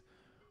identify is,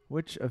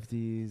 which of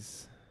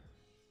these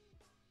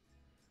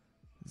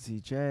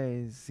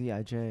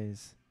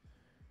ZIJs,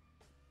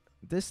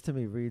 this to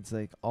me reads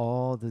like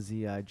all the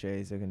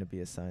ZIJs are going to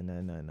be assigned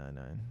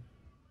 9999.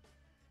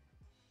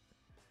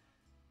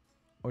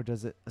 Or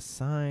does it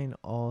assign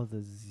all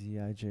the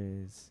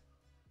ZIJs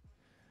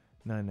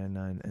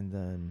 999 and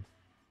then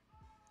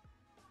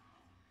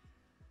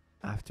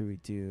after we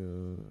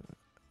do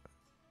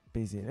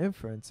Bayesian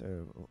inference,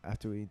 or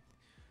after we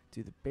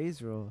do the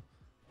Bayes rule,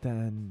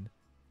 then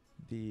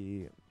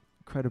the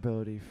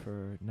credibility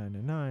for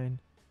 999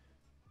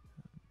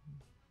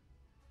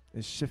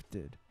 is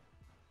shifted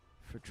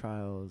for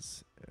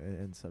trials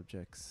and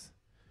subjects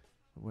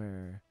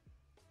where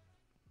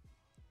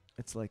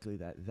it's likely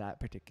that that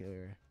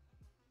particular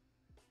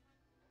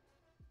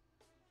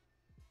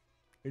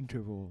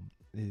interval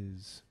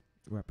is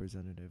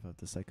representative of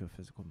the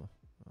psychophysical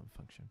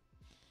function.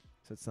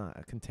 So it's not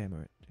a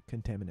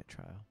contaminant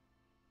trial.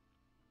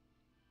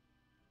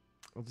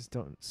 I just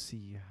don't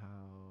see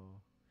how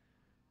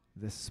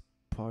this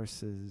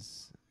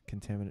parses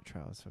contaminant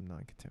trials from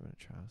non-contaminant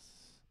trials.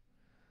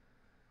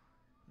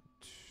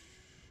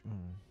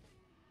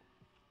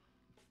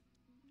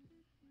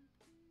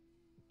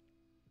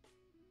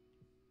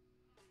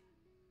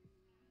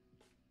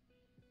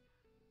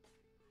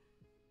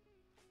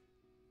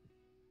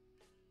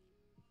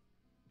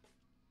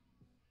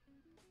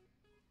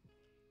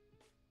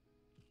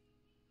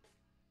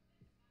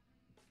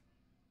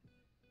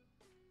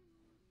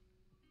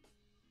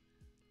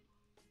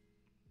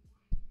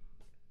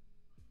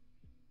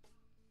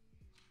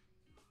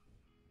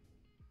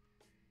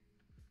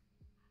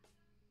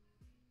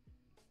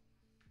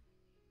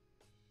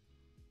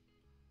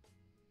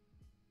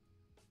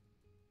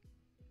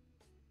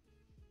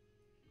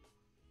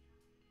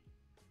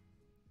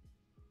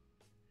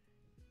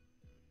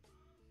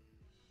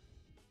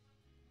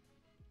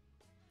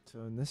 So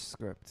in this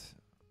script,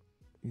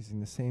 using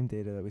the same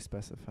data that we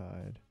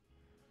specified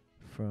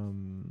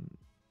from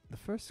the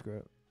first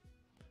script,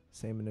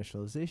 same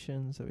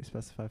initializations that we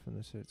specified from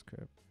the third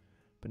script,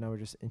 but now we're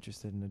just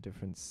interested in a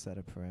different set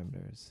of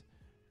parameters,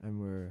 and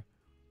we're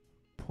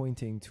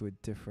pointing to a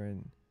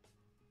different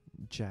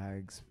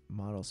JAGS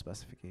model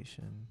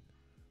specification.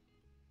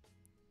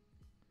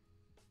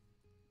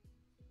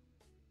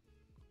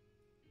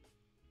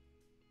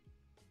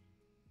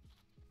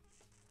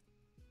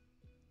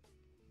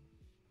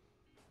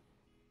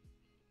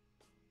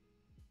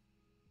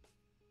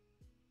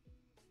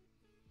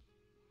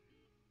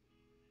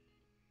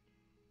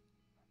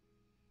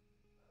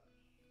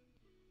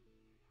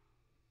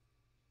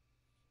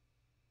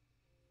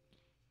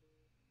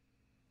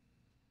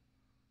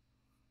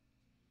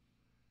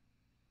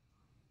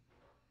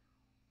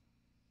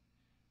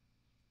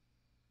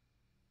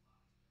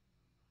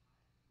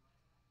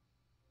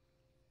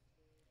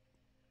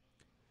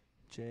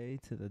 J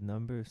to the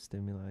number of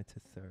stimuli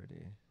to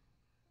 30.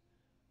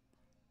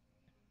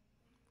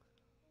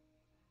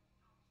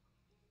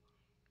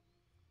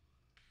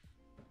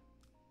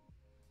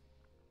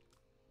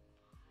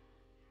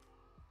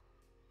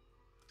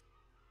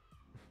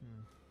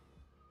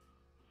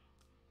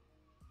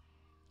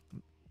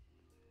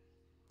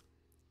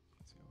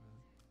 Let's go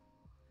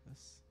with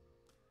this.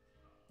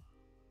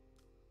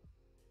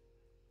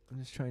 I'm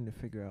just trying to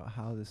figure out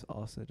how this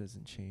also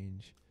doesn't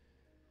change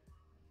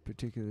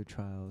particular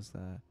trials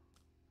that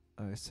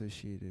are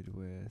associated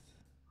with,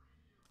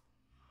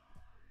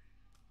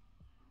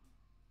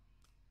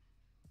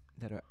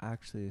 that are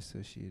actually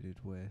associated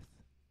with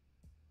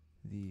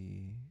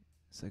the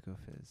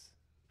psychophys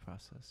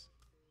process.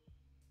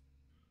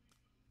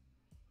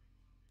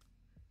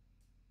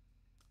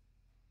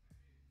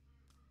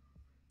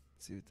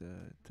 Let's see what the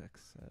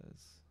text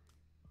says.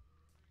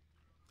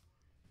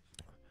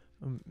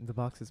 The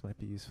boxes might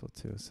be useful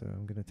too, so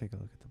I'm going to take a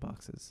look at the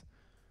boxes.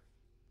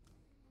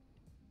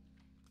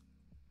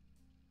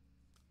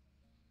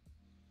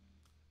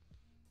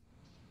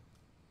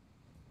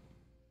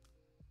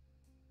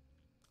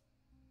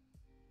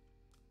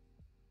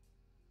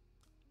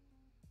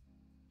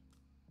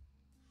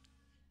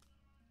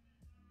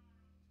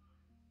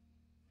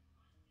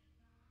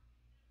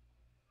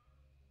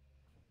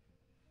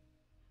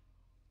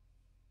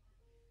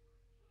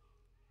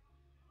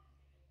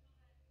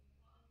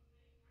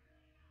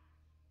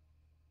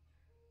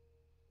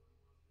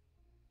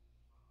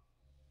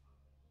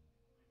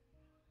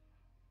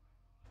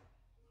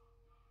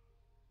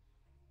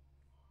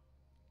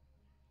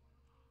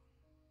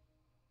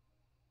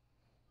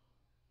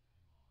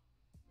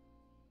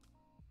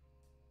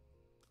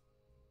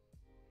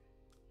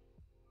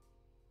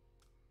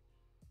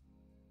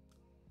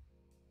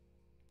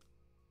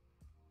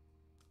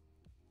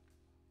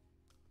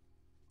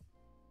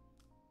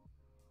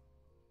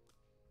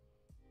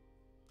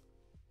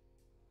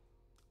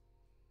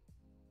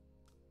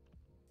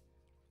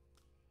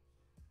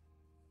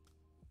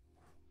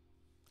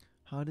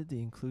 How did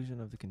the inclusion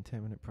of the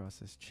contaminant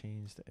process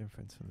change the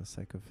inference from the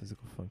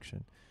psychophysical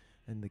function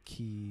and the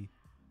key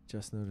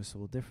just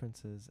noticeable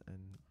differences and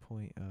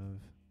point of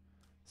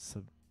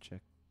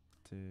subjective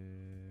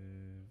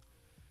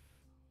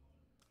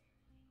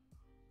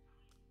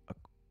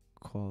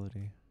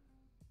equality?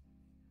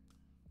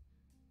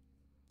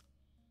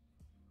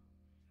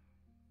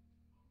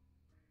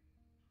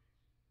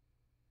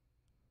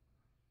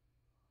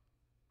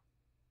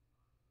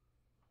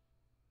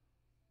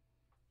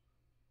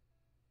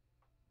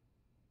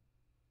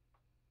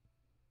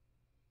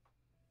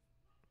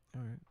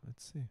 All right,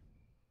 let's see.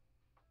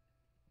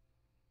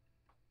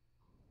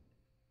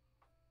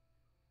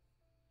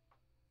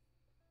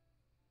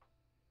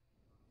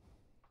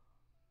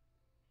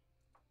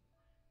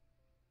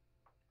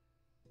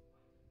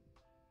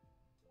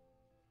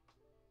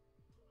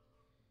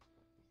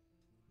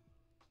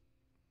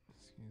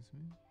 Excuse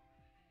me.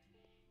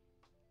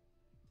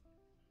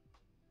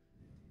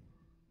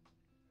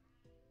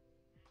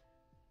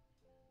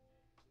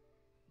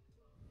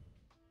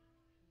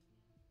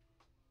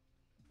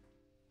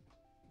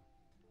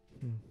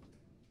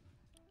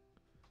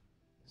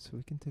 So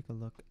we can take a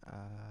look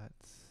at,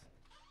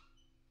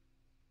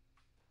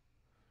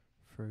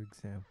 for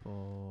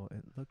example,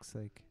 it looks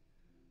like,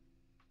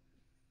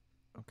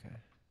 okay,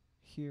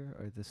 here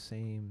are the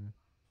same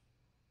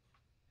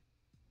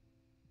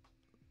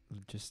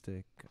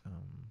logistic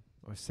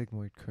or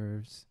sigmoid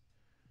curves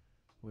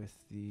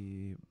with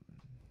the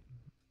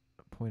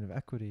point of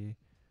equity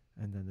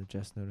and then the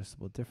just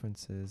noticeable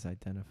differences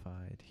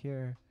identified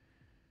here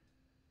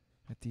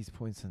at these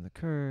points in the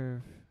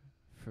curve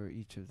for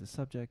each of the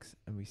subjects.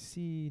 And we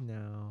see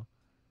now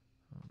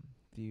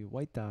the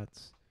white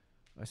dots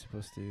are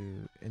supposed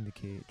to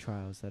indicate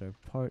trials that are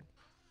part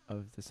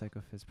of the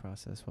psychophys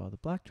process, while the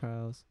black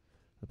dots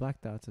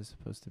are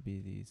supposed to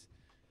be these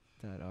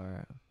that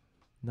are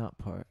not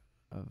part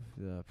of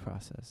the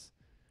process.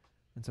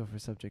 And so for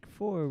subject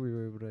 4, we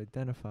were able to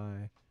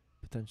identify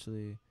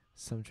potentially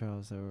some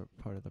trials that were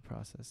part of the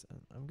process.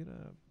 And I'm going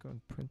to go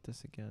and print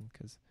this again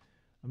because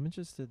I'm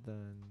interested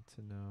then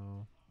to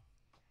know,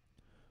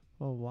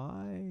 well,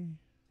 why?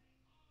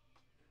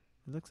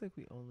 It looks like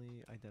we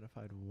only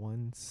identified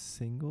one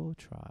single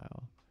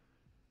trial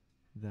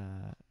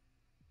that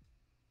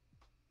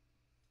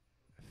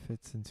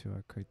fits into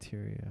our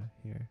criteria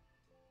here.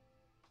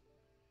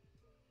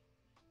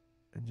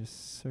 And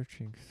just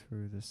searching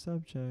through the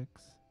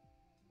subjects.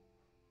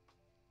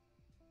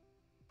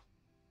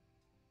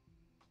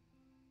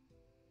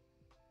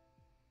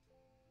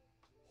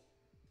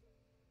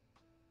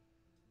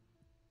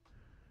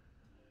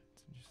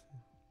 It's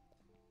interesting.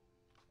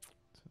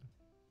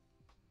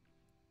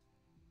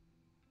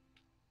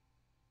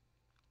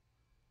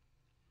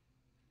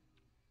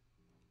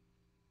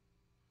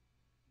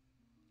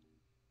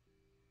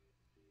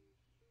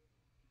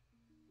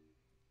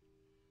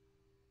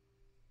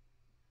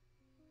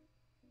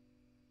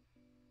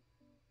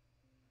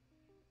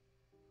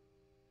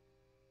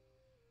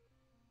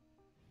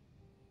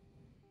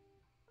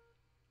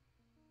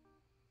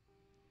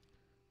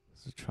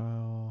 So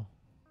trial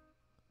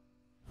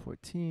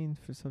 14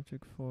 for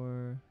subject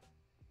 4.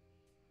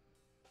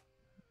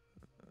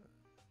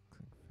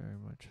 Very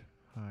much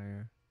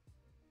higher.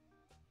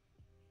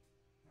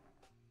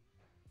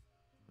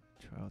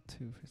 Trial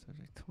 2 for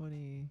subject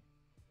 20.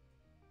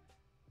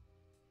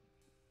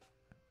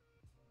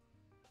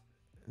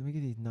 Let me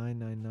get these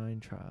 999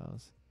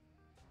 trials.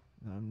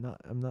 Now,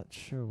 I'm not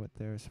sure what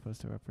they're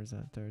supposed to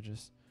represent. They're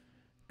just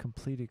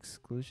complete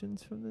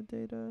exclusions from the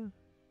data.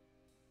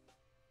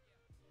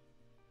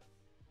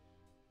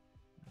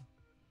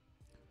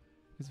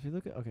 Because if you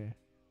look at, okay,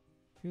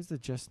 here's the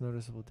just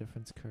noticeable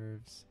difference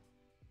curves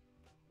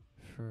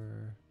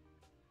for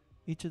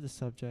each of the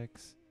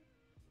subjects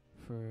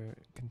for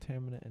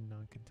contaminant and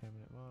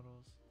non-contaminant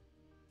models.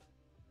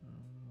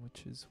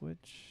 Which is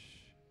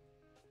which?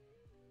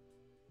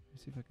 Let me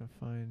see if I can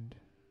find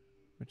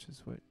which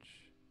is which.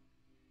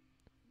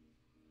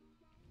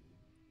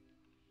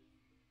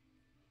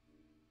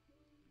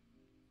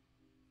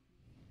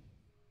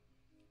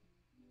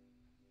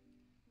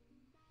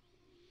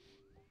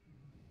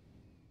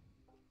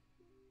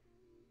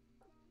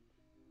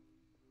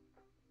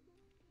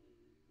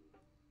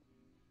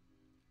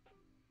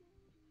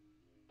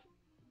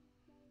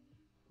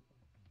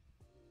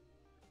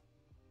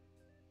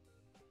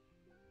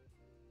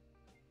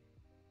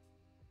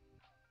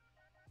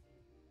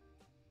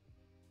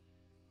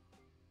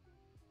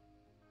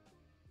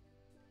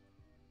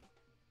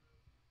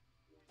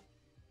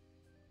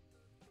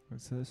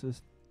 So this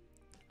is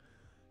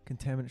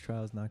contaminant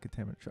trials,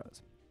 non-contaminant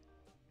trials.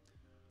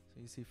 So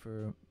you see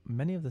for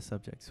many of the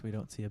subjects, we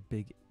don't see a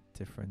big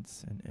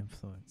difference in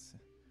influence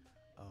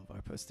of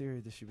our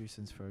posterior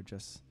distributions for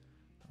just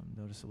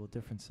noticeable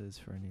differences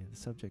for any of the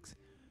subjects.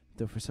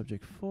 Though for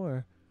subject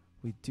 4,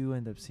 we do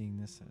end up seeing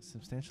this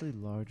substantially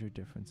larger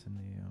difference in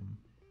the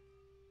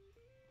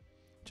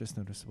just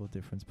noticeable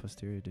difference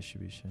posterior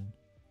distribution,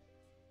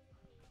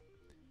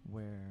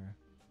 where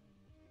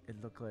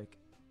it looked like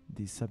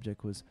the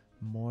subject was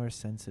more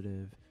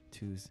sensitive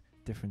to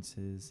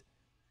differences,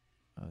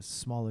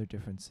 smaller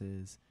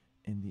differences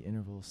in the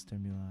interval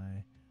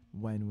stimuli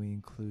when we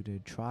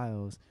included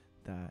trials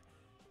that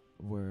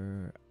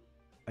were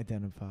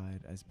identified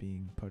as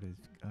being part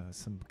of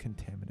some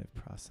contaminative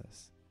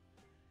process.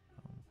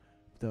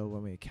 Though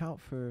when we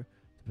account for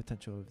the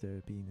potential of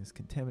there being this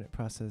contaminant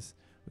process,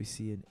 we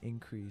see an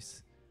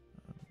increase.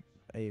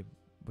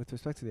 With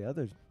respect to the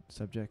other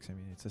subjects, I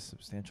mean, it's a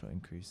substantial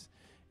increase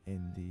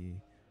in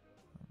the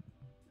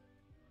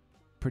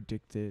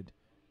predicted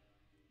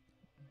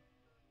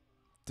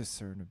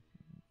discern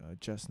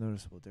just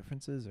noticeable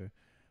differences or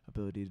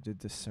ability to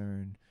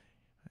discern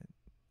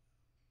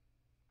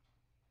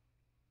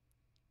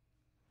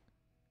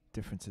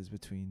differences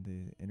between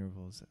the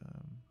intervals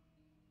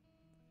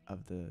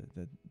of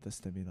the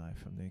stimuli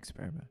from the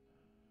experiment.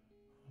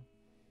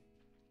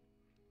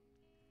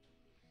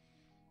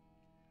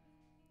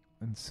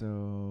 And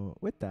so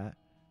with that,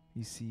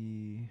 you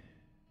see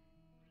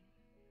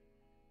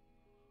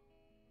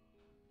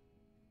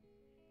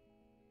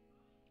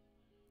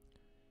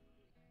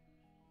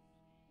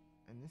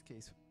in this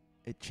case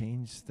it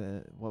changed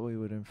what we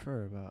would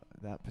infer about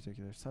that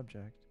particular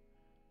subject,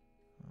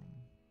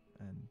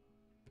 and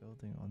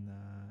building on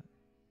that.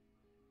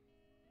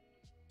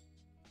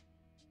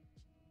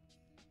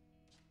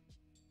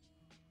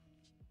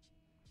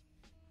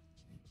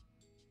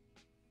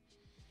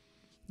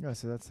 Yeah,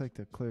 so that's like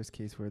the clearest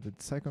case where the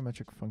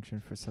psychometric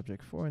function for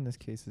subject 4 in this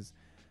case is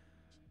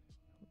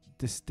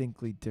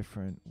distinctly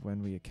different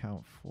when we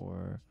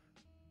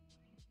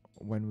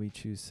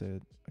choose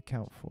to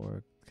account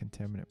for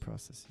contaminant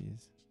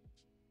processes.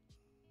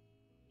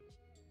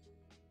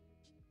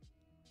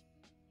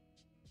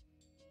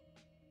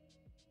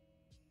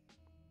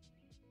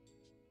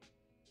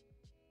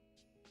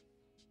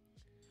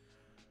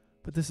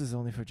 But this is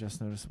only for just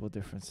noticeable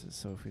differences.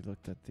 So if we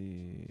looked at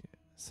the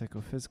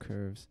psychophys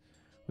curves,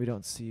 we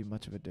don't see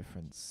much of a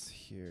difference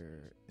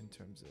here in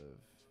terms of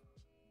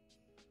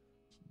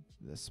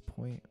this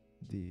point,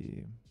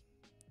 the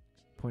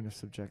point of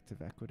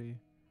subjective equity.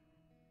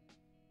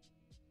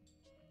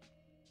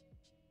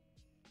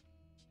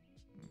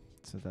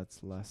 So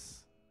that's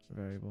less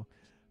variable.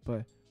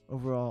 But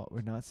overall,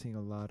 we're not seeing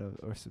a lot of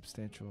or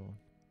substantial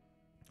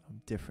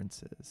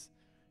differences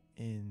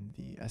in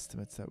the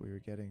estimates that we were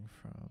getting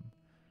from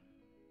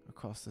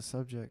across the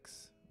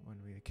subjects when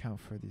we account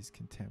for these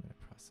contaminant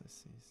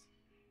processes.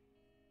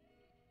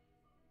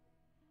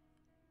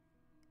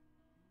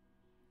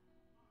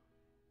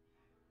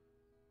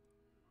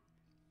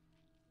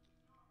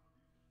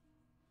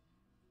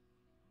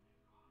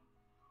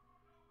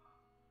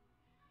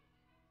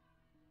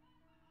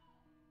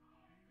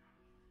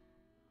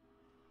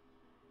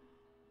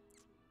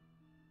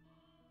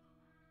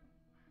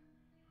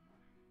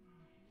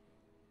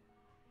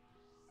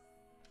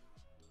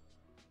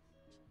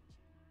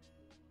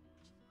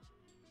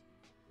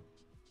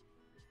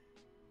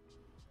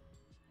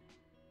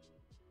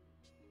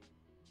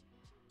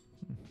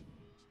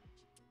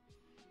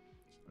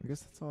 I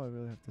guess that's all I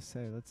really have to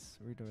say. Let's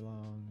read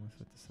along with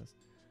what this says.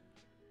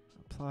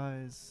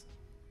 Applies.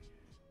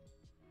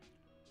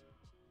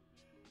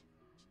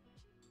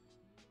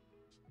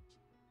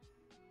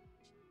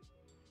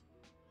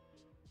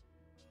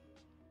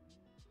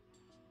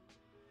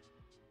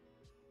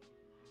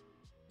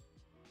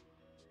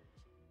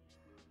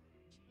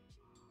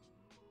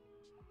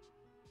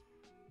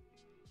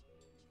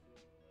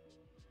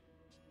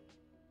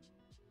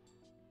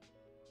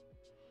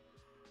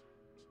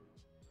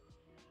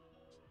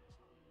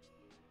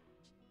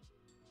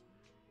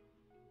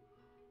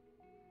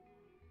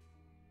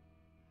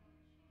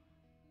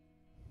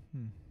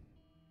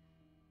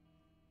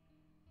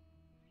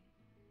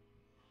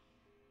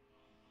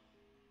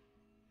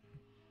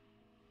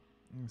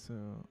 So,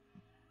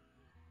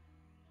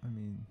 I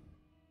mean,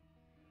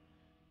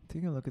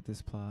 taking a look at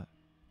this plot,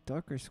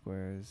 darker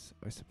squares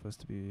are supposed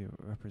to be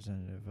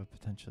representative of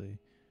potentially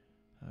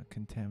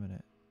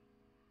contaminant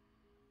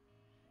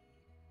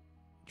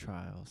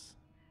trials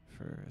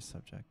for a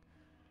subject.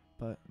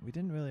 But we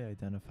didn't really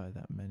identify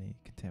that many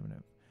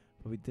contaminant.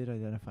 But we did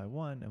identify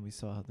one, and we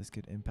saw how this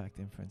could impact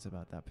inference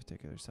about that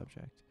particular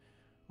subject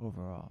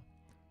overall.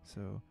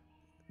 So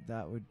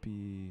that would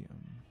be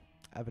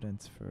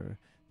evidence for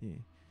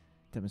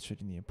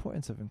demonstrating the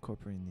importance of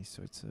incorporating these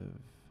sorts of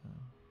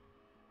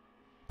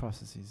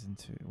processes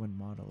into when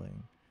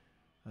modeling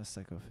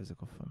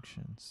psychophysical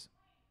functions.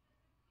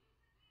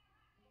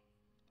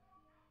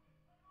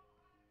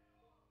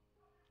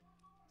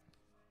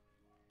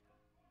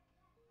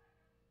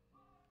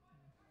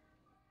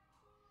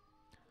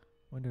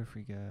 Wonder if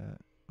we get,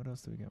 what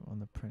else do we get on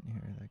the print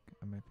here that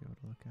I might be able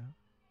to look at?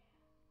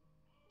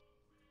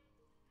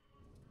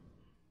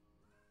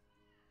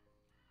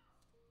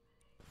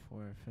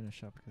 Before I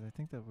finish up, because I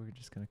think that we're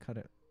just going to cut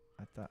it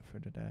at that for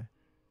today.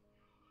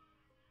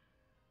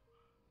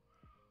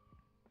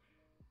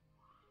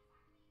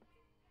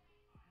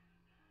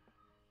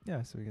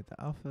 Yeah, so we get the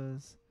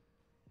alphas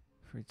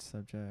for each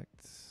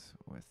subject,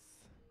 with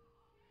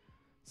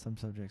some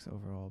subjects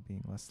overall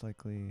being less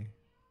likely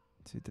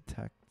to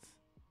detect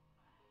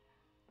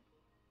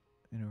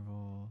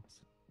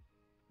intervals,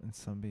 and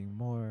some being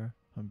more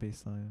on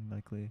baseline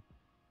likely.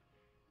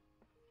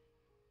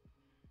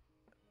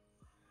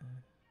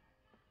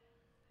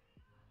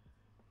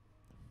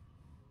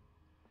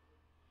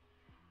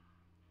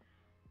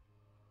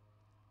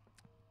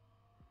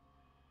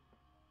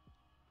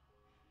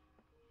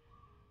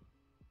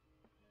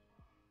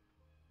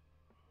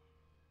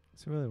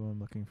 So really what I'm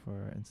looking for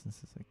are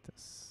instances like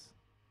this.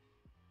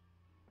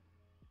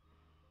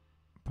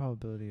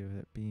 Probability of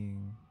it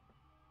being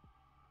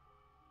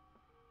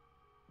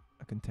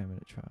a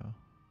contaminant trial.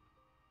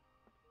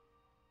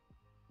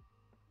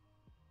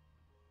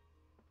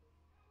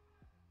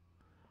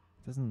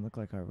 Doesn't look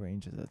like our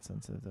range is that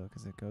sensitive though,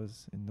 because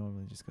it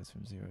normally just goes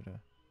from 0 to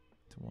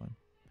 1.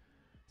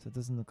 So it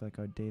doesn't look like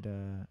our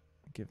data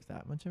give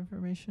that much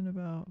information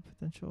about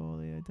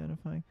potentially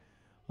identifying.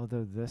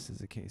 Although this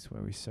is a case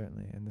where we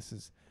certainly, and this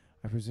is,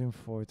 I presume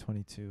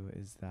 422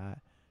 is that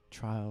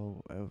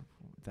trial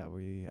that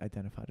we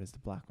identified as the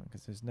black one,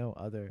 because there's no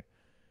other.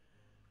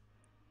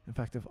 In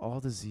fact, of all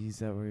the Z's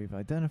that we've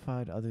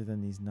identified, other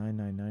than these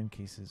 999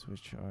 cases,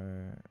 which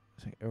are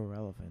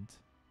irrelevant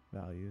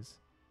values,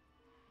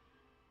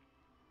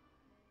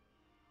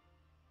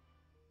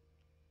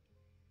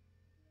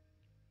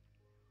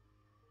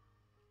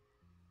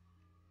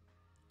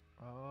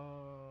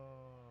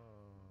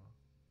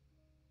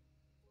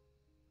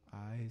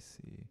 I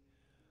see.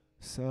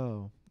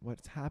 So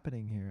what's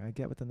happening here? I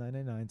get what the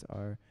 999s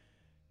are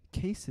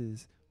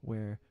cases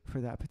where,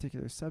 for that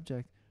particular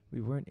subject,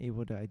 we weren't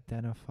able to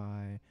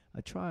identify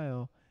a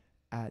trial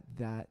at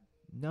that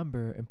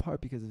number, in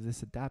part because of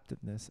this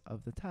adaptiveness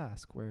of the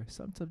task, where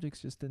some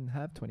subjects just didn't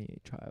have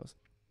 28 trials.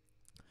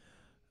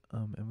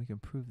 And we can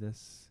prove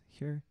this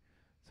here.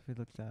 So if we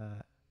looked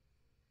at,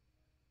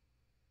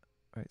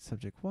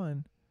 subject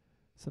one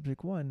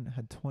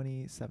had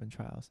 27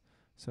 trials.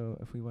 So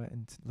if we went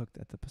and looked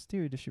at the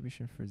posterior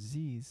distribution for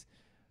Z's,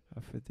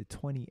 for the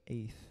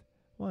 28th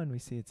one, we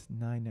see it's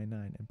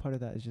 999. And part of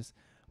that is just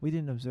we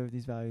didn't observe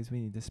these values. We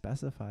need to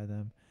specify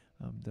them,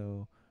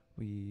 though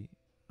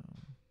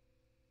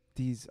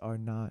these are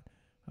not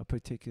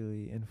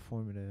particularly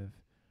informative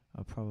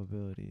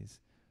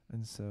probabilities.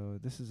 And so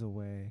this is a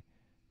way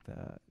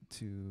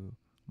to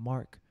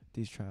mark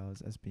these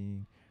trials as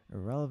being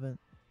irrelevant,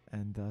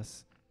 and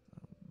thus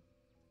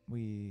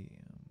we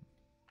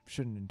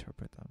shouldn't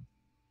interpret them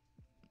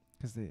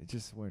because they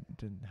just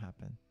didn't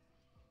happen.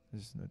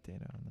 There's no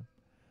data on them.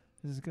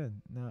 This is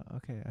good. No,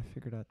 okay, I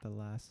figured out the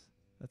last.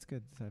 That's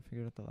good. So I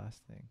figured out the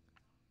last thing.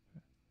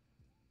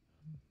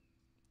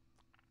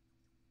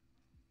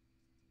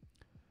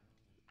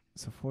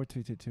 So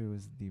 4222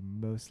 is the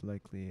most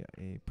likely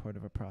a part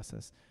of a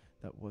process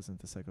that wasn't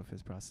the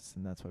psychophys process,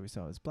 and that's why we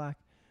saw it as black.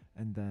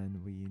 And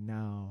then we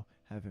now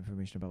have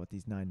information about what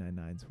these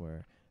 999s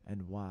were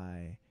and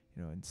why,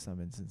 in some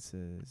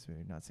instances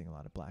we're not seeing a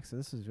lot of black. So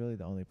this is really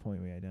the only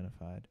point we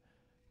identified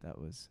that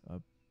was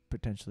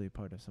potentially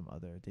part of some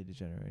other data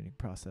generating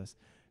process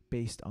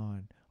based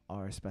on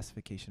our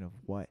specification of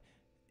what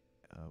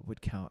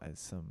would count as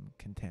some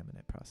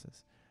contaminant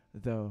process.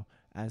 Though,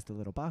 as the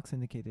little box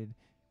indicated,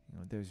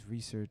 there's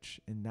research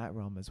in that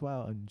realm as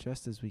well. And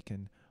just as we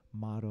can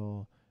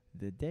model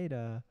the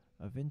data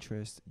of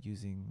interest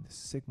using the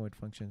sigmoid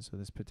function, so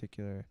this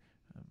particular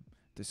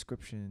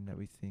description that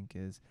we think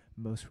is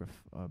most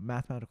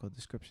mathematical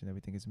description that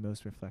we think is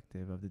most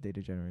reflective of the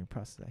data generating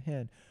process at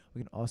hand,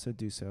 we can also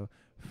do so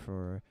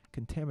for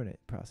contaminant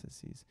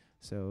processes.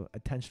 So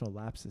attentional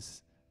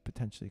lapses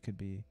potentially could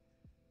be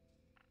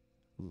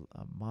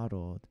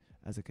modeled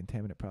as a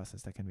contaminant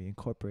process that can be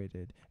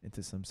incorporated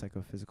into some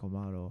psychophysical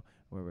model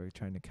where we're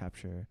trying to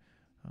capture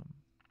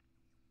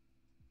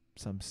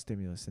some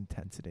stimulus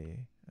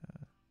intensity.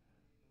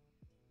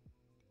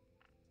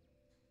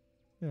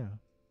 Yeah.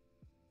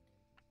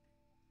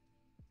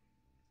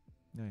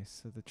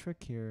 Nice. So the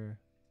trick here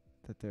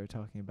that they're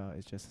talking about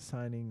is just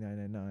assigning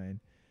 999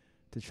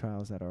 to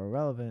trials that are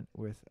irrelevant,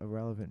 with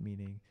irrelevant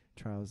meaning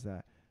trials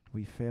that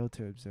we fail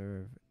to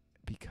observe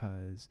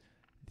because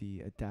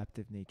the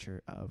adaptive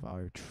nature of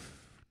our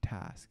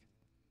task.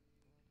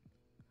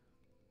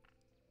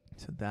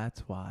 So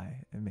that's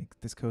why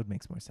this code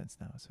makes more sense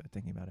now. So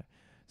thinking about it.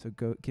 So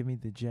give me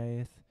the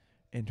jth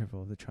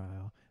interval of the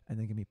trial, and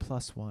then give me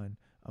 +1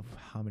 of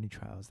how many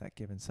trials that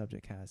given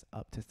subject has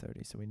up to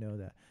 30. So we know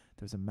that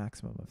there's a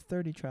maximum of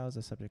 30 trials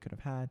a subject could have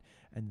had,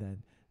 and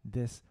then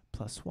this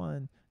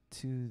 +1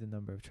 to the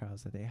number of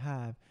trials that they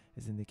have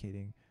is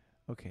indicating,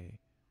 okay,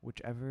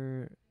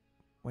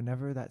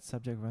 whenever that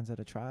subject runs out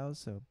of trials,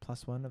 so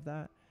 +1 of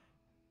that,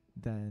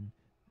 then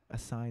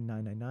assign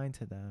 999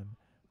 to them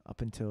up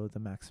until the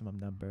maximum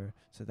number,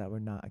 so that we're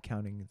not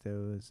accounting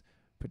those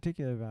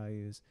particular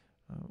values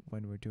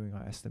when we're doing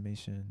our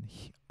estimation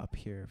up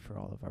here for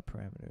all of our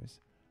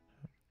parameters.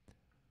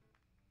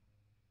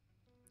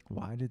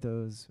 Why do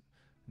those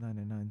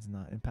 999s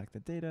not impact the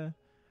data?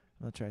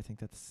 I'm not sure. I think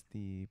that's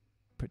the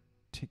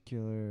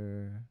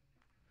particular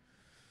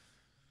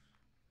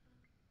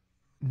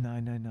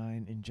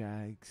 999 in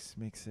JAGs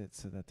makes it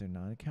so that they're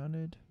not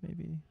accounted,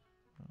 maybe.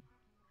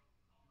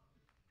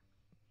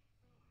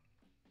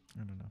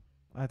 I don't know.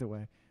 Either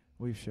way,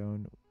 we've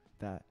shown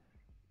that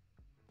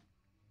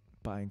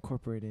by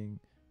incorporating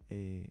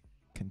a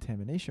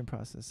contamination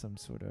process, some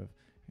sort of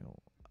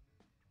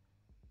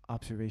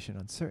observation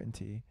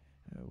uncertainty,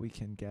 we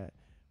can get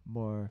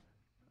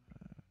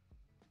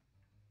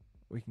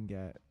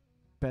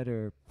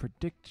better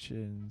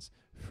predictions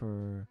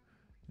for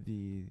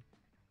the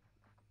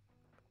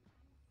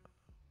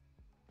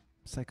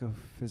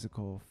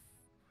psychophysical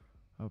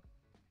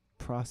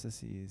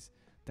processes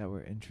that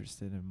we're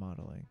interested in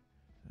modeling,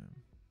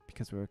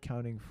 because we're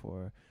accounting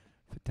for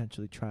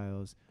potentially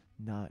trials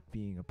not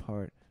being a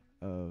part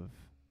of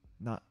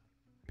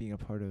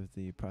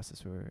the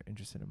process we're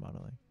interested in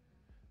modeling.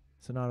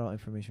 So not all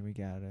information we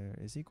gather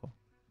is equal,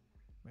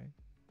 right?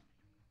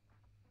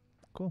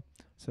 Cool.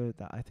 So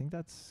I think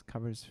that's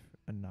covers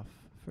enough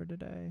for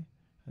today.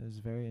 It was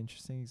a very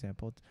interesting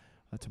example.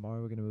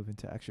 Tomorrow we're going to move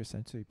into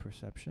extrasensory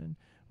perception,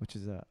 which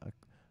is a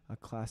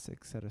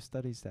classic set of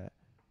studies that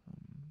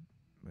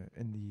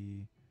in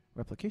the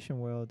replication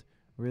world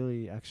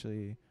really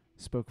actually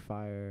spoke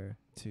fire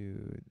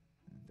to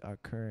our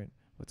current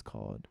what's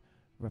called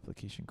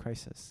replication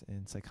crisis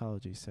in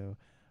psychology. So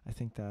I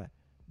think that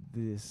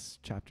this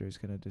chapter is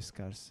going to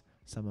discuss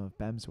some of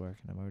Bem's work,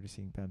 and I'm already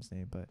seeing Bem's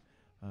name, but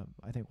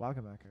I think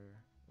Wagenmaker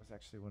was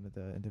actually one of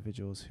the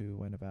individuals who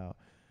went about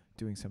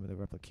doing some of the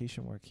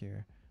replication work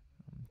here,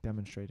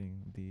 demonstrating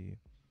the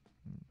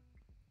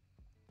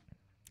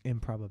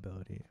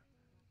improbability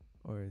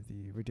or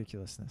the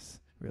ridiculousness,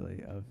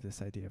 really, of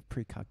this idea of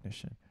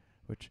precognition,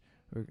 which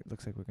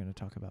looks like we're going to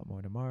talk about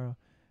more tomorrow.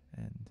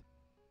 And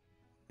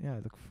yeah, I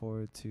look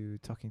forward to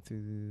talking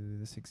through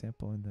this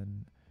example and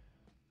then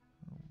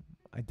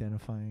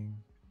identifying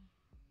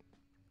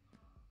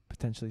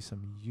potentially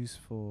some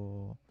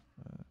useful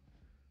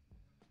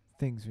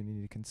things we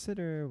need to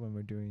consider when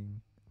we're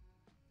doing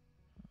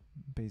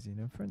Bayesian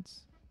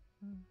inference.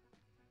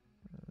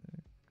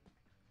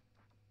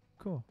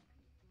 Cool.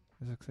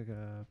 This looks like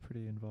a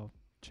pretty involved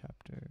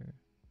chapter.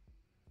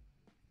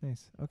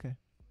 Nice. Okay.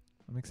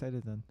 I'm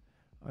excited then.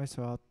 Alright,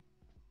 so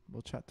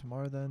we'll chat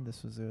tomorrow then.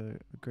 This was a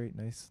great,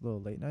 nice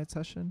little late night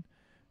session.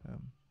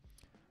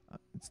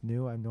 It's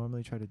new. I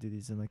normally try to do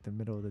these in like the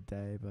middle of the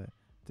day, but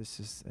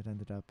it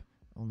ended up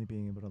only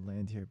being able to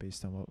land here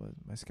based on what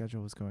my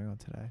schedule was going on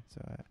today.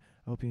 So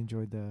I hope you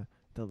enjoyed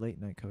the late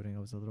night coding. I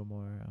was a little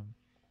more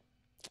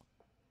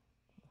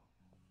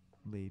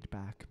laid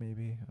back,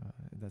 maybe.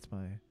 That's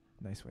my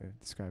nice way of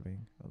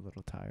describing a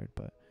little tired,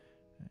 but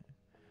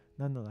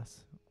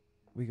nonetheless,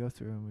 we go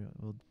through and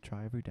we'll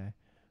try every day.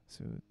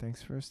 So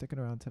thanks for sticking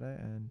around today,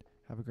 and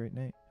have a great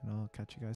night, and I'll catch you guys